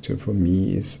architecture for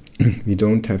me is we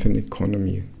don't have an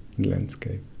economy in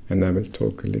landscape. And I will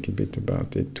talk a little bit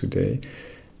about it today.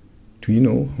 Do you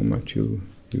know how much you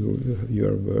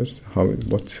are worth?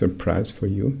 What's the price for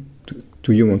you?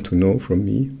 Do you want to know from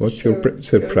me? What's your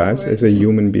price as a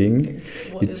human being?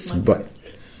 It's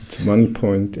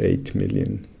 1.8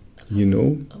 million. You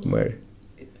know where?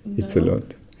 No. It's a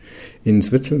lot. In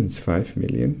Switzerland, it's 5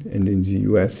 million, and in the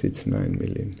US, it's 9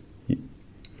 million.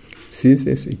 This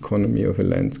is economy of a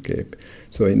landscape.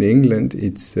 So in England,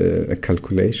 it's a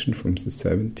calculation from the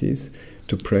 70s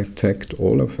to protect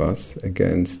all of us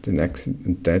against an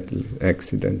deadly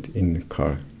accident in the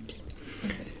car.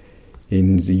 Okay.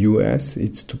 In the US,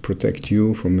 it's to protect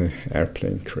you from an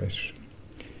airplane crash.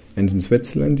 And in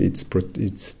Switzerland, it's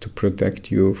to protect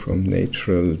you from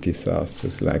natural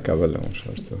disasters like avalanche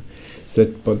also.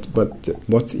 But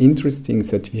what's interesting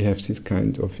is that we have this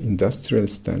kind of industrial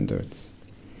standards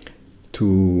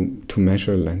to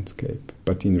measure landscape.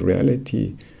 But in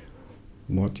reality,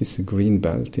 what is the green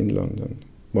belt in London?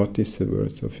 What is the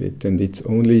worth of it? And it's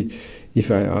only,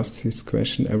 if I ask this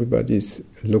question, everybody's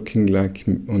looking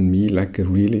on me like a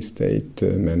real estate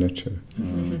manager.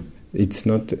 Mm-hmm. It's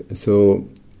not so.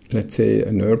 Let's say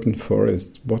an urban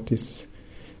forest, what is...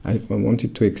 I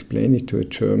wanted to explain it to a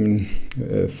German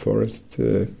forest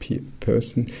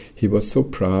person. He was so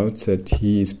proud that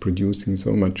he is producing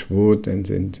so much wood and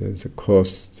the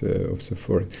cost of the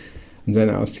forest. And then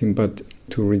I asked him, but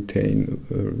to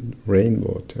retain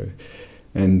rainwater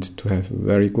and to have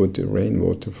very good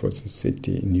rainwater for the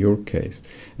city, in your case,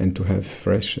 and to have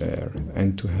fresh air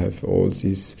and to have all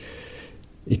this...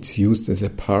 It's used as a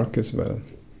park as well.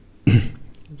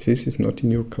 This is not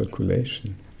in your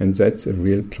calculation. And that's a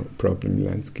real problem in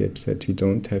landscapes, that we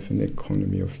don't have an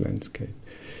economy of landscape.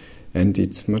 And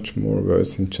it's much more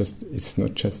worse than it's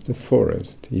not just a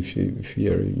forest. If we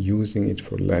are using it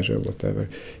for leisure, whatever,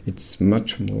 it's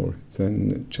much more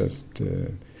than just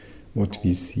what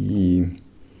we see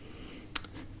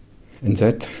And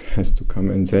that has to come,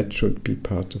 and that should be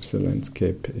part of the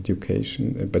landscape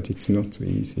education. But it's not so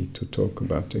easy to talk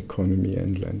about economy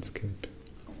and landscape.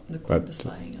 The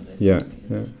quantifying of it. Yeah,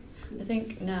 I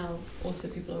think now also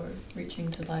people are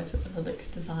reaching to life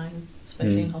design,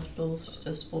 especially in hospitals,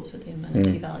 just also the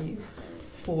amenity value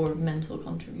for mental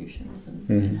contributions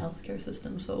in healthcare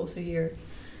systems, but also here,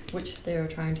 which they are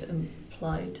trying to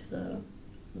apply to the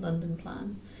London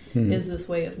plan, is this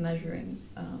way of measuring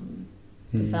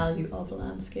the value of a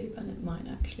landscape, and it might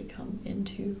actually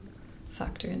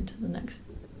factor into the next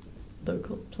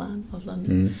local plan of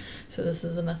London. So this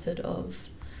is a method of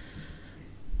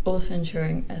also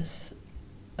ensuring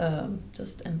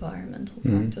just environmental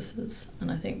practices,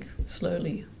 and I think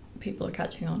slowly people are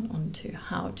catching on to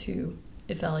how to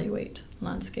evaluate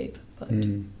landscape, but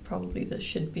probably this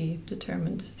should be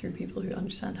determined through people who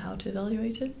understand how to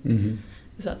evaluate it.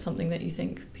 Is that something that you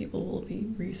think people will be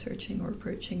researching or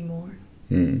approaching more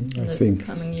in the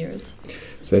coming years?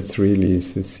 That's really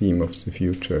the theme of the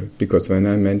future, because when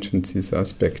I mentioned this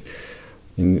aspect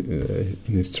in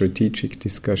a strategic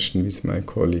discussion with my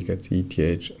colleague at the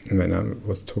ETH, when I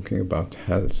was talking about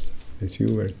health, as you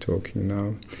were talking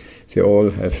now, they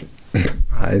all have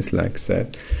eyes like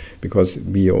that, because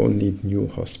we all need new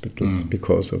hospitals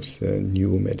because of the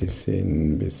new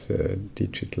medicine with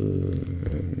digital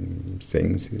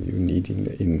things you need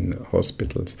in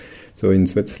hospitals. So in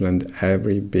Switzerland,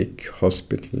 every big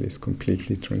hospital is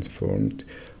completely transformed,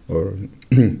 or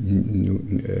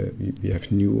we have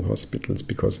new hospitals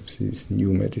because of this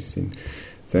new medicine.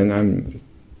 Then I'm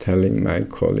telling my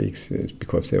colleagues,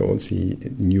 because they all see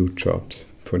new jobs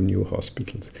for new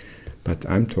hospitals, but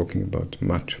I'm talking about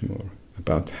much more,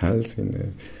 about health.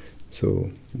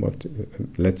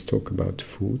 Let's talk about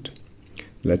food.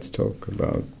 Let's talk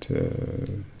about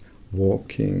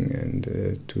walking and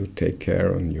to take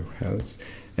care on your health.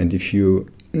 And if you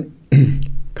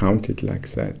count it like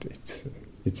that,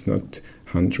 it's not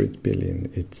 100 billion,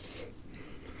 it's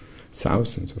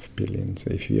thousands of billions.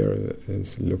 If you are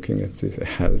looking at this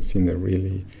health in a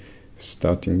really,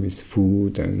 starting with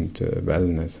food and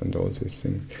wellness and all these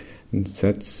things. And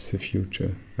that's the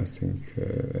future, I think.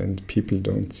 And people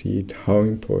don't see it, how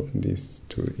important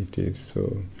it is.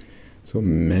 So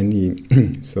many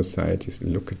societies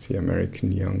look at the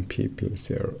American young people,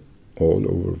 they're all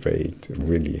overweight,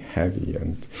 really heavy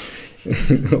and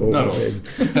overweight.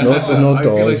 Not all. I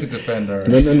feel like to defend our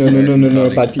No.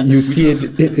 But you see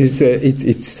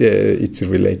it's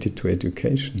related to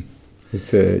education.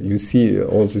 You see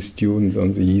all the students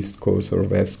on the East Coast or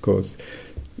West Coast.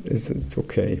 It's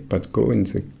okay, but go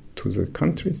to the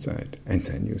countryside, and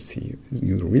then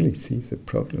you really see the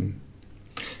problem.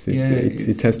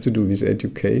 It has to do with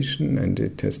education, and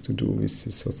it has to do with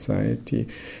the society,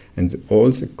 and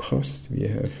all the costs we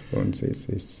have on this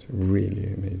is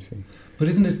really amazing. But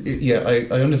isn't it? Yeah,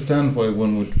 I understand why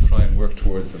one would try and work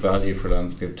towards the value for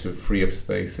landscape to free up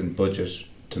space and budget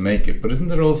to make it. But isn't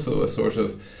there also a sort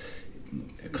of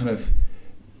kind of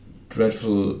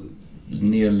dreadful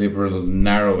neoliberal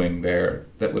narrowing there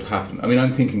that would happen? I mean,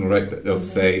 I'm thinking of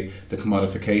say the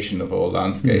commodification of all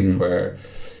landscape, where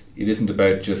it isn't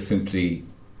about just simply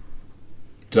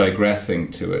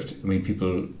digressing to it. I mean,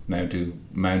 people now do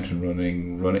mountain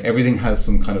running. Everything has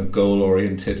some kind of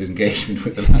goal-oriented engagement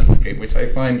with the landscape, which I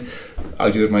find,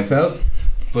 I do it myself,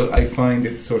 but I find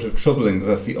it sort of troubling that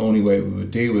that's the only way we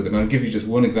would deal with it. And I'll give you just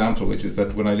one example, which is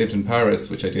that when I lived in Paris,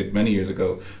 which I did many years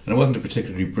ago, and it wasn't a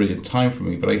particularly brilliant time for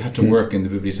me, but I had to work in the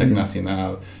Bibliothèque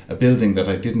Nationale, a building that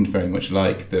I didn't very much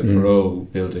like, the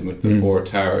Perrault building with the 4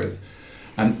 towers.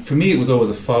 And for me, it was always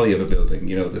a folly of a building,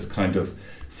 this kind of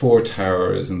 4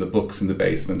 towers and the books in the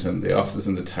basement and the offices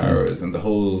in the towers and the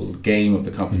whole game of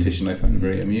the competition I found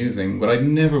very amusing. But I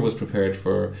never was prepared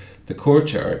for the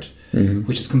courtyard,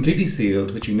 which is completely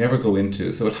sealed, which you never go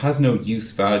into, so it has no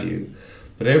use value.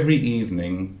 But every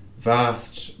evening,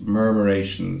 vast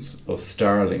murmurations of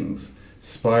starlings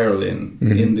spiral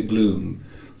in the gloom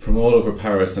from all over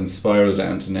Paris and spiral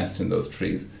down to nest in those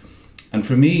trees. And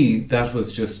for me, that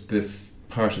was just this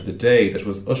part of the day that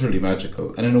was utterly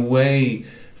magical, and in a way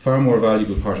far more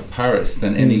valuable part of Paris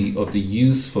than any of the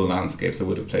useful landscapes I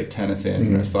would have played tennis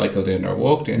in or cycled in or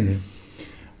walked in.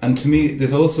 And to me,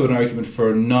 there's also an argument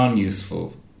for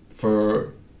non-useful,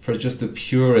 for just the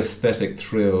pure aesthetic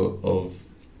thrill of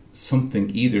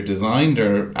something either designed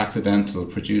or accidental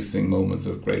producing moments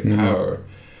of great power.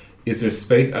 Is there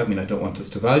space? I mean, I don't want us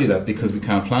to value that because we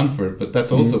can't plan for it, but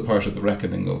that's also part of the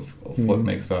reckoning of what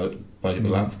makes valuable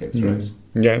landscapes, right?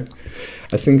 Yeah,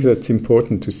 I think that's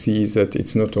important to see that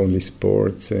it's not only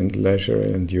sports and leisure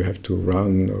and you have to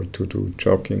run or to do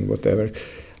jogging, whatever.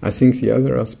 I think the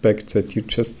other aspect that you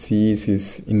just see is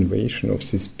this invasion of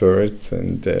these birds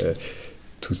and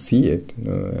to see it.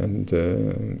 And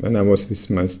when I was with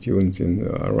my students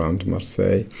around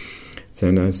Marseille,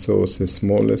 then I saw the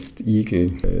smallest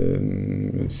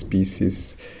eagle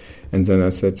species, and then I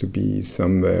said to be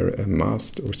somewhere a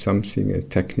mast or something, a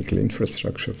technical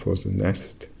infrastructure for the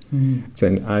nest.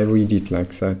 Then I read it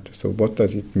like that. So what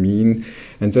does it mean?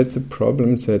 And that's a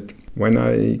problem that when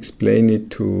I explain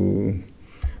it to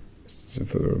a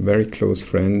very close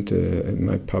friend,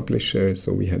 my publisher,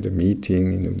 so we had a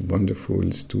meeting in a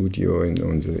wonderful studio in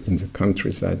the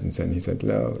countryside, and then he said,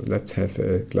 let's have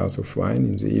a glass of wine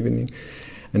in the evening.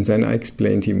 And then I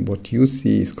explained him, what you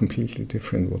see is completely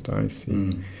different what I see.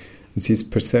 And his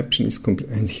perception is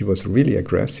and he was really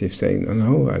aggressive, saying,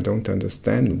 no, I don't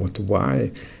understand,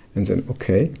 why? And then,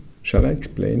 okay, shall I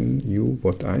explain you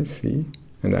what I see?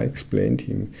 And I explained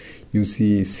him, you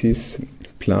see this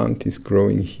plant is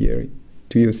growing here.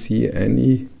 Do you see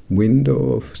any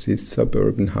window of these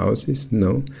suburban houses?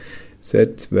 No.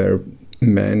 That's where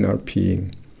men are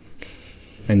peeing.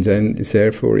 And then,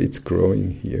 therefore, it's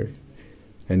growing here.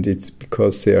 And it's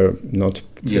because they are not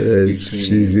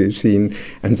seen.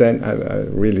 And then I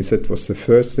really, that was the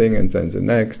first thing, and then the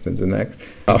next, and the next.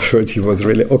 Afterwards, he was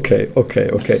really, okay.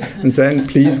 And then,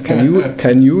 please,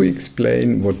 can you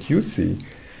explain what you see?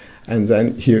 And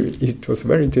then it was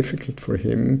very difficult for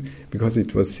him because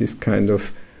it was this kind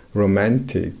of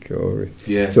romantic, and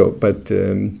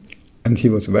he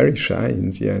was very shy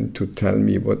in the end to tell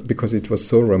me because it was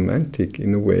so romantic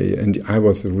in a way, and I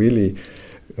was really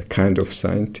a kind of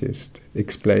scientist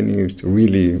explaining it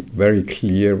really very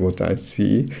clear what I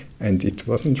see, and it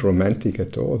wasn't romantic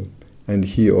at all. And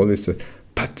he always said,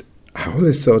 but I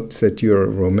always thought that you're a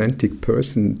romantic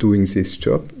person doing this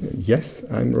job. Yes,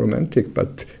 I'm romantic,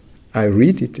 but I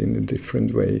read it in a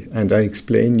different way, and I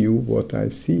explain you what I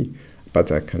see.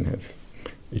 But I can have,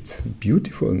 it's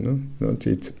beautiful, no?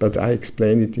 But I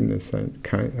explain it in a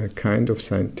kind of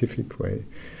scientific way.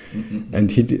 Mm-hmm. And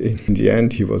in the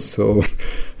end, he was so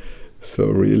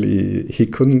really, he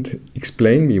couldn't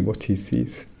explain me what he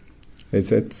sees.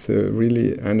 That's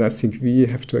really, and I think we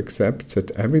have to accept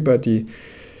that everybody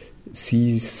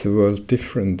sees the world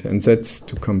different, and that's,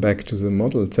 to come back to the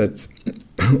model, that's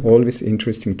always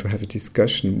interesting to have a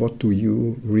discussion. What do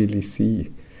you really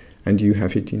see? And you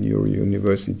have it in your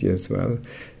university as well,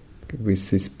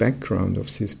 with this background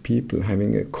of these people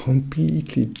having a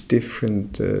completely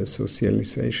different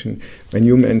socialization. When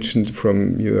you mentioned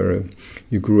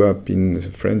you grew up in the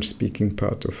French-speaking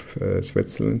part of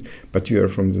Switzerland, but you are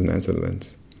from the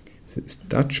Netherlands. The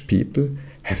Dutch people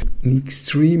have an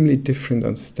extremely different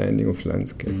understanding of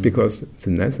landscape, because the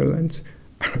Netherlands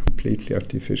are a completely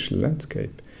artificial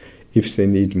landscape. If they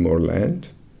need more land,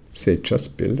 they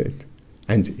just build it.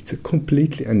 And it's a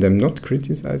completely, and I'm not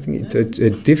criticizing, it's a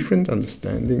different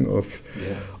understanding of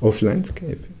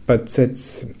landscape. But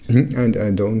that's, and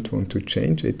I don't want to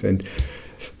change it. And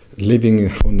living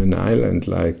on an island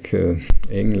like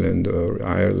England or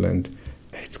Ireland,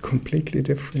 it's completely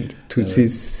different to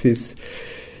this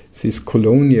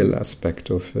colonial aspect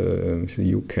of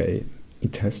the UK.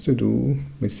 It has to do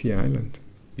with the island.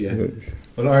 Yeah.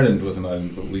 Well, Ireland was an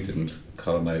island, but we didn't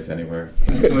colonise anywhere.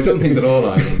 So I don't think that all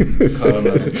islands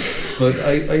colonised. But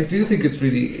I do think it's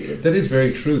really, that is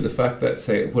very true. The fact that,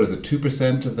 say,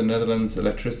 2% of the Netherlands'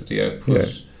 electricity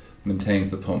output maintains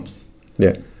the pumps.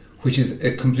 Yeah. Which is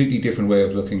a completely different way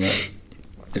of looking at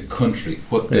the country,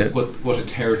 what a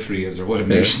territory is, or what a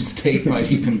nation state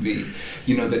might even be.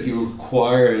 You know, that you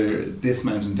require this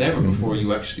amount of endeavour before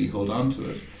you actually hold on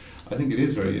to it. I think it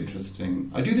is very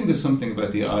interesting. I do think there's something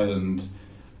about the island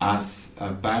as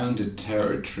a bounded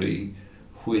territory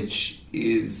which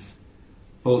is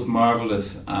both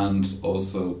marvellous and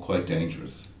also quite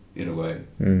dangerous in a way,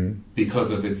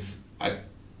 because of its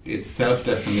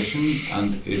self-definition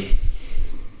and its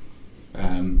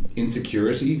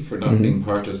insecurity for not being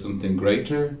part of something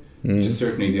greater, which is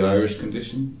certainly the Irish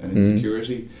condition, an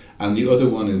insecurity. And the other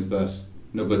one is that,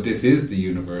 no, but this is the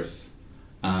universe,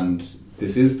 and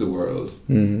this is the world,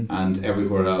 and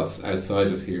everywhere else outside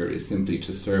of here is simply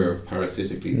to serve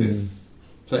parasitically this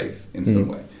place in some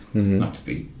way. Not to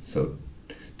be so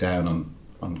down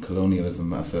on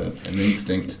colonialism as an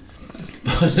instinct.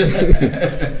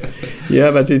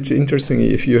 Yeah, but it's interesting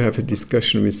if you have a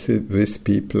discussion with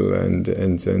people, and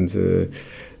then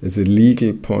the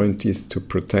legal point is to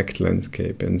protect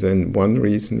landscape, and then one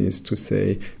reason is to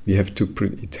say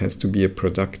it has to be a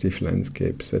productive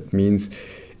landscape. That means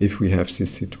if we have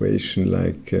this situation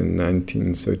like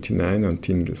 1939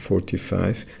 until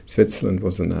 1945, Switzerland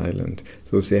was an island.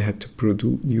 So they had to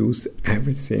produce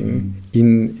everything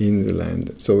in the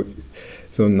land. So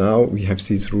now we have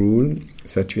this rule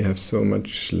that we have so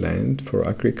much land for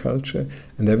agriculture,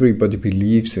 and everybody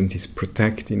believes and is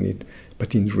protecting it.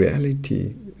 But in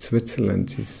reality,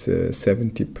 Switzerland is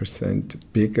 70%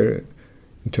 bigger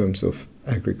in terms of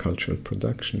agricultural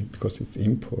production because it's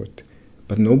import.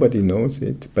 But nobody knows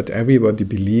it. But everybody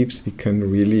believes we can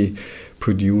really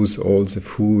produce all the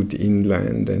food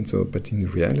inland and so. But in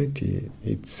reality,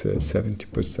 it's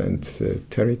 70%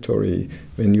 territory.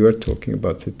 When you are talking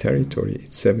about the territory,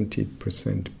 it's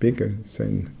 70% bigger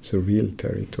than the real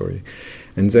territory.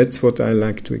 And that's what I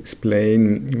like to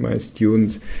explain to my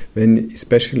students, when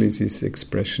especially this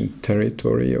expression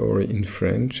territory, or in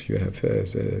French you have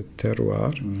the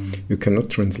terroir. You cannot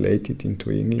translate it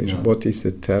into English. No. What is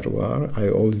a terroir? I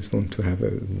always want to have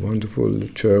a wonderful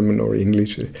German or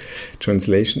English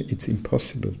translation. It's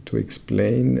impossible to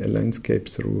explain a landscape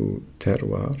through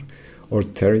terroir or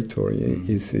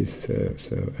territory.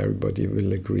 So everybody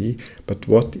will agree. But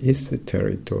what is the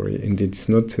territory? And it's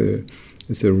not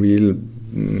it's a real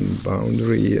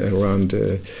boundary around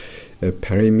a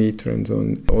perimeter and so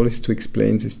on. Always to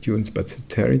explain to students, but the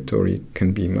territory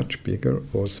can be much bigger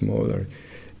or smaller.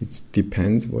 It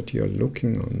depends what you are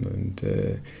looking on.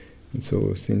 And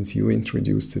so since you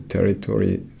introduced the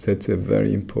territory, that's a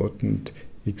very important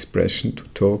expression to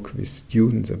talk with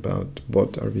students about.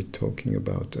 What are we talking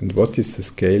about? And what is the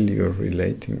scale you're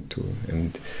relating to?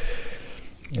 And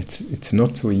it's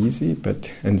not so easy,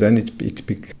 and then it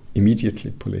becomes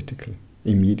immediately political.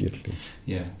 Immediately.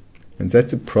 Yeah. And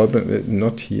that's a problem,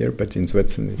 not here, but in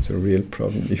Switzerland it's a real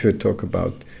problem. If you talk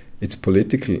about it's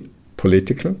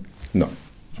political, no.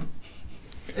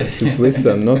 The Swiss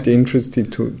are not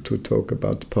interested to talk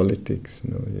about politics,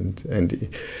 and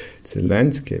it's a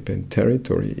landscape, and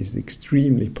territory is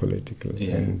extremely political.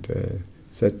 Yeah. And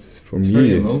that's for it's me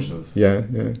very emotive. Yeah.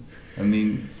 I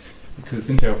mean, because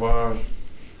terroir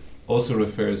also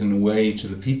refers in a way to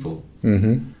the people.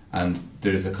 And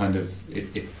there's a kind of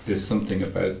there's something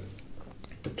about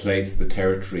the place, the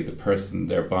territory, the person,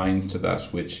 their binds to that,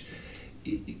 which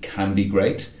it can be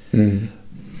great.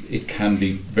 It can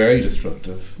be very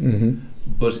destructive,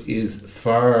 but is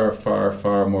far, far,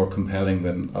 far more compelling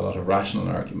than a lot of rational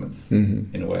arguments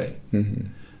in a way.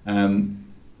 And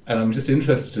I'm just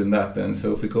interested in that then.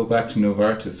 So if we go back to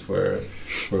Novartis, where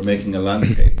we're making a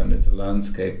landscape, and it's a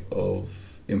landscape of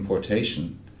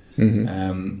importation,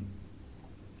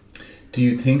 do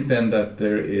you think then that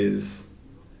there is,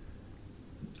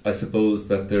 I suppose,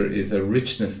 that there is a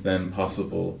richness then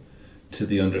possible to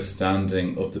the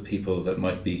understanding of the people that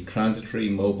might be transitory,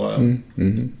 mobile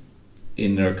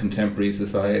in our contemporary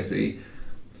society,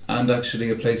 and actually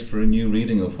a place for a new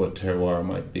reading of what terroir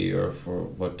might be, or for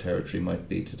what territory might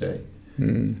be today?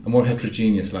 A more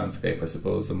heterogeneous landscape, I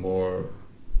suppose, a more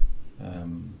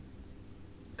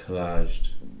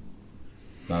collaged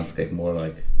landscape, more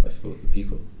like, I suppose, the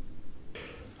people.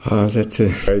 That's a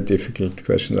very difficult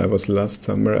question. Last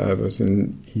summer I was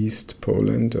in East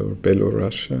Poland, or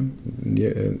Belorussia,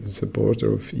 near the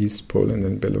border of East Poland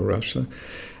and Belorussia,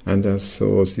 and I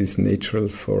saw this natural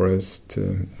forest,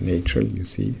 natural, you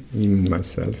see, even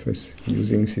myself was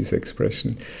using this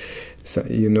expression. So,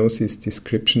 this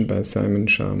description by Simon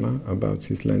Sharma about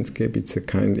this landscape,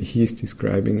 he's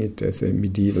describing it as a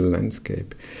medieval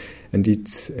landscape. And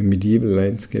it's a medieval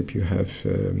landscape. You have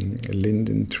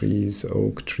linden trees,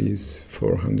 oak trees,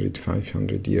 400,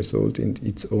 500 years old. And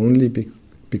it's only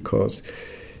because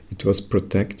it was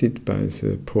protected by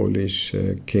the Polish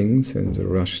kings and the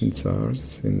Russian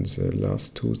Tsars and the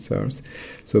last two Tsars.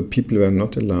 So people were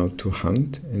not allowed to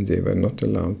hunt, and they were not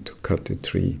allowed to cut a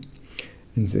tree.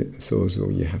 And so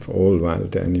you have all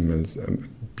wild animals,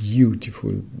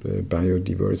 beautiful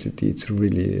biodiversity. It's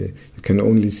really you can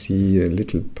only see a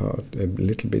little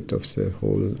bit of the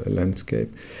whole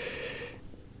landscape.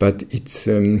 But it's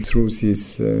through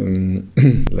this,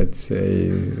 let's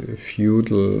say,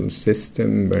 feudal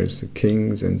system where the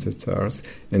kings and the tsars,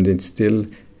 and it's still,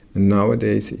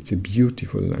 nowadays it's a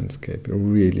beautiful landscape, a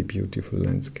really beautiful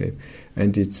landscape.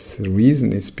 And its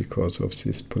reason is because of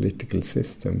this political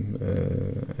system,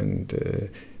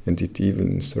 and it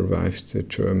even survived the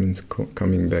Germans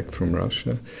coming back from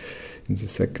Russia in the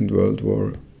Second World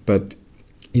War. But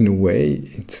in a way,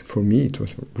 for me it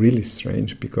was really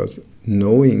strange, because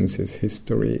knowing this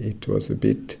history, it was a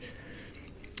bit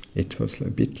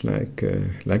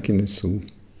like in a zoo.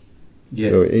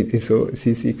 Yes. So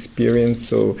this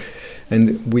experience.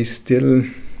 And we still,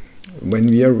 when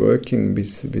we are working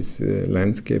with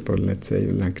landscape, or let's say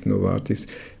like Novartis,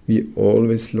 we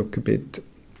always look a bit.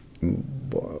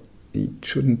 It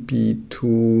shouldn't be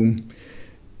too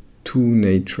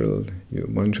natural.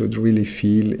 One should really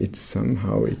feel it's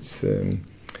somehow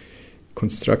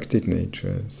constructed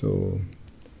nature. So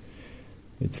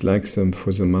it's like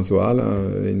for the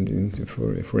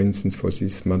Mazoala, for instance, for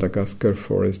this Madagascar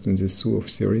forest in the Zoo of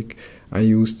Zurich, I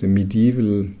used a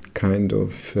medieval kind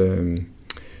of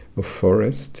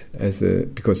forest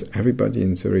because everybody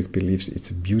in Zurich believes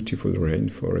it's a beautiful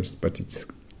rainforest, but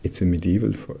it's a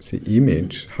medieval forest. The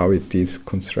image, how it is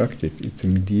constructed, it's a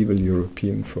medieval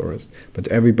European forest, but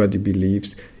everybody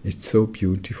believes it's so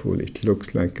beautiful, it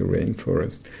looks like a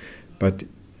rainforest. But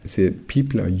the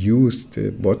people are used,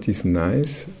 what is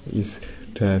nice is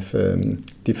to have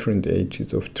different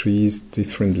ages of trees,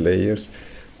 different layers,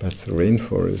 but the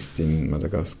rainforest in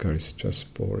Madagascar is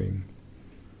just boring.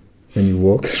 When you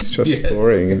walk, it's just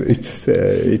boring.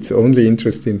 It's only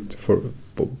interesting for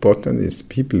botanists.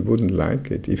 People wouldn't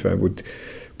like it if I would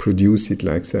produce it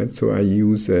like that. So I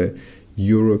use a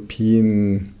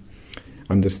European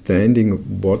understanding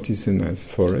of what is a nice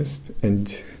forest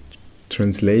and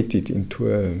translate it into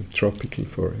a tropical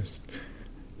forest.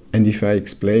 And if I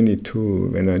explain it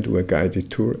when I do a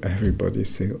guided tour, everybody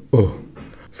say, "Oh,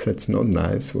 that's not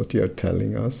nice what you are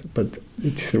telling us." But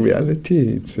it's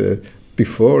reality.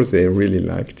 Before they really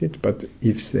liked it, but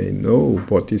if they know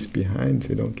what is behind,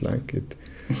 they don't like it.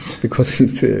 Because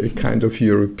it's a kind of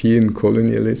European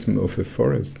colonialism of a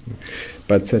forest.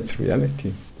 But that's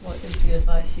reality. What is the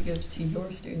advice you give to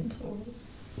your students or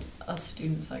us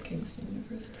students at Kingston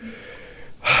University?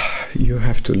 You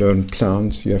have to learn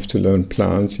plants, you have to learn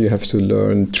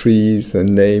trees, the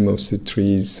name of the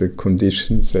trees, the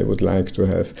conditions they would like to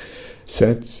have.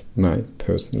 That's my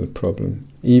personal problem.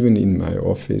 Even in my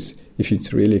office, if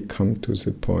it's really come to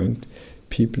the point,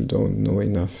 people don't know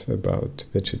enough about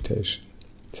vegetation.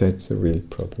 That's a real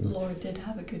problem. Laura did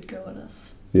have a good go at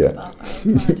us. Yeah. About our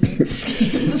planting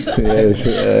schemes.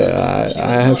 Yes,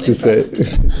 I have to say,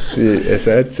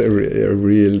 that's a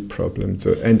real problem.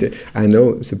 So, and I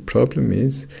know the problem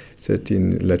is that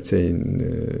let's say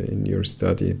in your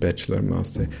study, bachelor,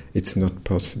 master, it's not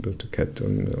possible to get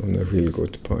on a real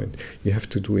good point. You have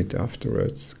to do it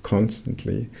afterwards,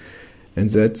 constantly, and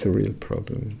that's a real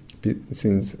problem.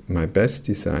 Since my best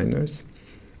designers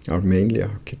are mainly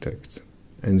architects.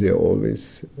 And they are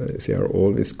always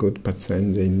good, but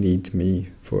then they need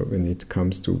me for when it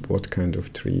comes to what kind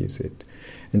of tree is it.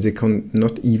 And they can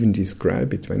not even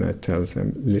describe it when I tell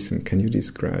them, listen, can you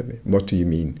describe it? What do you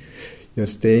mean? You're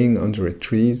staying under a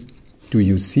tree. Do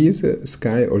you see the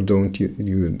sky or don't you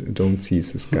don't see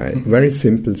the sky? Very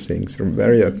simple things,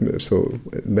 very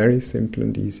simple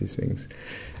and easy things.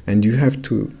 And you have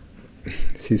to.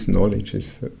 This knowledge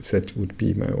that would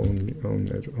be my only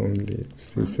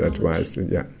this advice.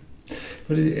 Yeah.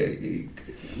 But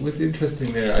what's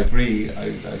interesting there, I agree.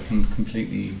 I can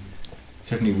completely.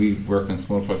 Certainly, we work on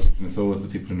small projects, and it's always the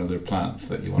people who know their plants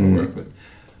that you want to work with.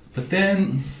 But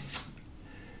then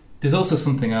there's also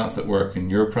something else at work in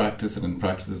your practice and in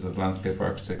practices of landscape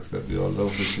architects that we all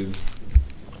love, which is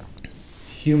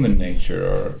human nature.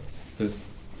 Or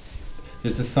there's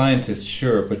the scientist,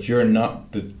 sure, but you're not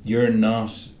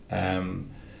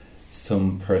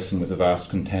some person with a vast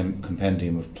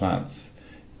compendium of plants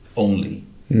only.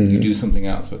 Mm-hmm. You do something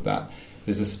else with that.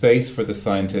 There's a space for the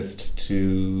scientist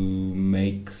to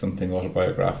make something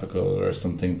autobiographical or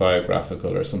something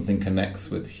biographical or something connects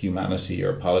with humanity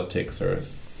or politics or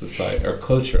society or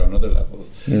culture on other levels.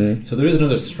 Mm-hmm. So there is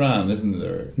another strand, isn't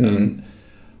there? Mm-hmm. And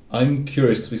I'm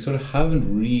curious because we sort of haven't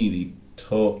really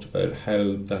talked about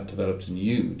how that developed in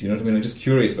you. Do you know what I mean? I'm just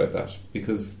curious about that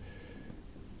because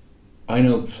I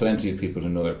know plenty of people who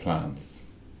know their plants.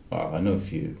 Well, I know a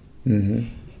few. Mm-hmm.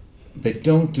 They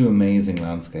don't do amazing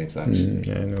landscapes,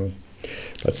 actually. I know.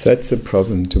 But that's a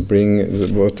problem to bring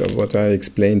what I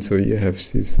explained. So you have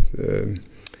these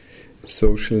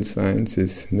social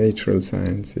sciences, natural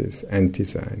sciences, and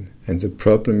design. And the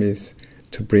problem is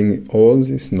to bring all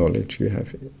this knowledge you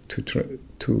have to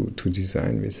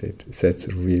design with it. That's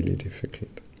really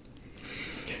difficult.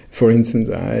 For instance,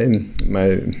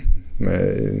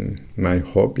 my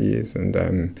hobby is,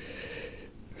 and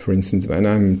for instance, when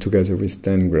I'm together with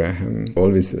Dan Graham, I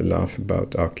always laugh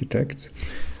about architects.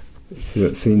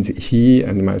 So, since he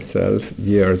and myself,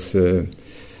 we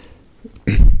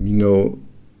know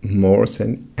more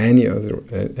than any other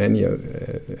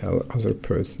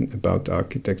person about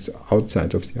architects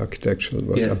outside of the architectural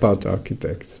world, about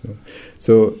architects.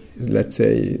 So let's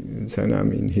say then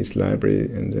I'm in his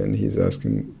library and then he's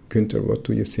asking, Günther, what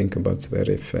do you think about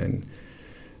Sverre Fehn?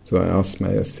 So I asked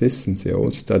my assistants, they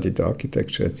all studied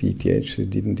architecture at ETH, they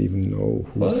didn't even know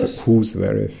who's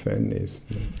Zverev Fen is.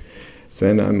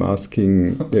 Then I'm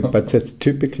asking, but that's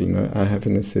typical, I have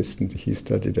an assistant, he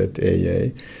studied at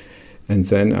AA, and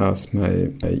then asked my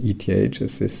ETH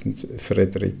assistant,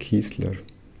 Frederick Kiesler.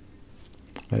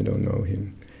 I don't know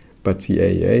him. But the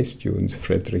AA students,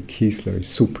 Frederick Kiesler is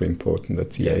super important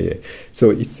at the AA. So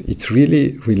it's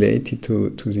really related to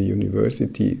the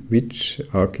university, which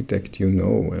architect you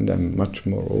know, and I'm much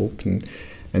more open.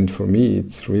 And for me,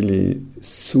 it's really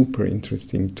super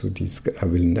interesting to discuss. I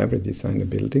will never design a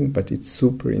building, but it's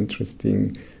super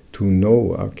interesting to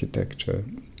know architecture.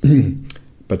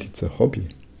 But it's a hobby.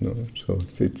 So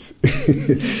it's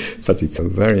but it's a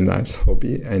very nice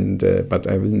hobby, and but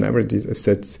I will never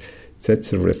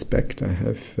that's a respect I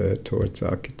have towards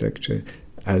architecture.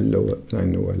 I know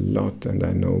a lot, and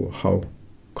I know how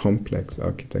complex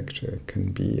architecture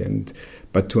can be,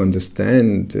 but to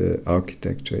understand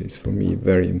architecture is for me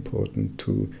very important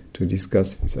to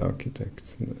discuss with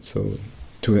architects. So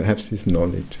to have this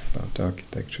knowledge about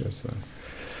architecture as well.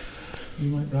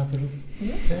 You might wrap it up.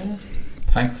 Yeah.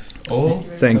 Thanks all.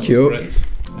 Thank you.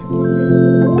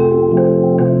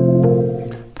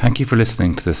 Thank you for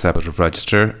listening to this episode of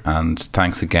Register, and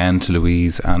thanks again to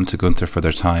Louise and to Gunther for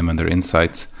their time and their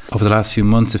insights. Over the last few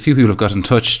months, a few people have got in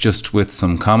touch just with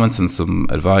some comments and some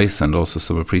advice and also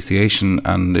some appreciation,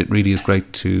 and it really is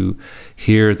great to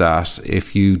hear that.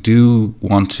 If you do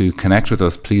want to connect with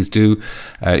us, please do,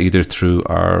 either through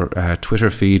our Twitter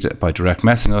feed by direct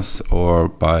messaging us or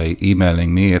by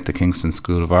emailing me at the Kingston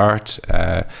School of Art.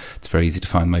 It's very easy to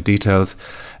find my details.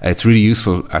 It's really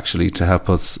useful, actually, to help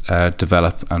us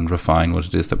develop and refine what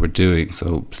it is that we're doing.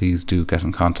 So please do get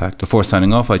in contact. Before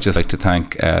signing off, I'd just like to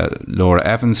thank Laura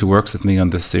Evans, who works with me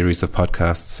on this series of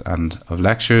podcasts and of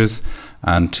lectures,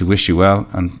 and to wish you well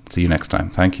and see you next time.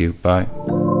 Thank you. Bye.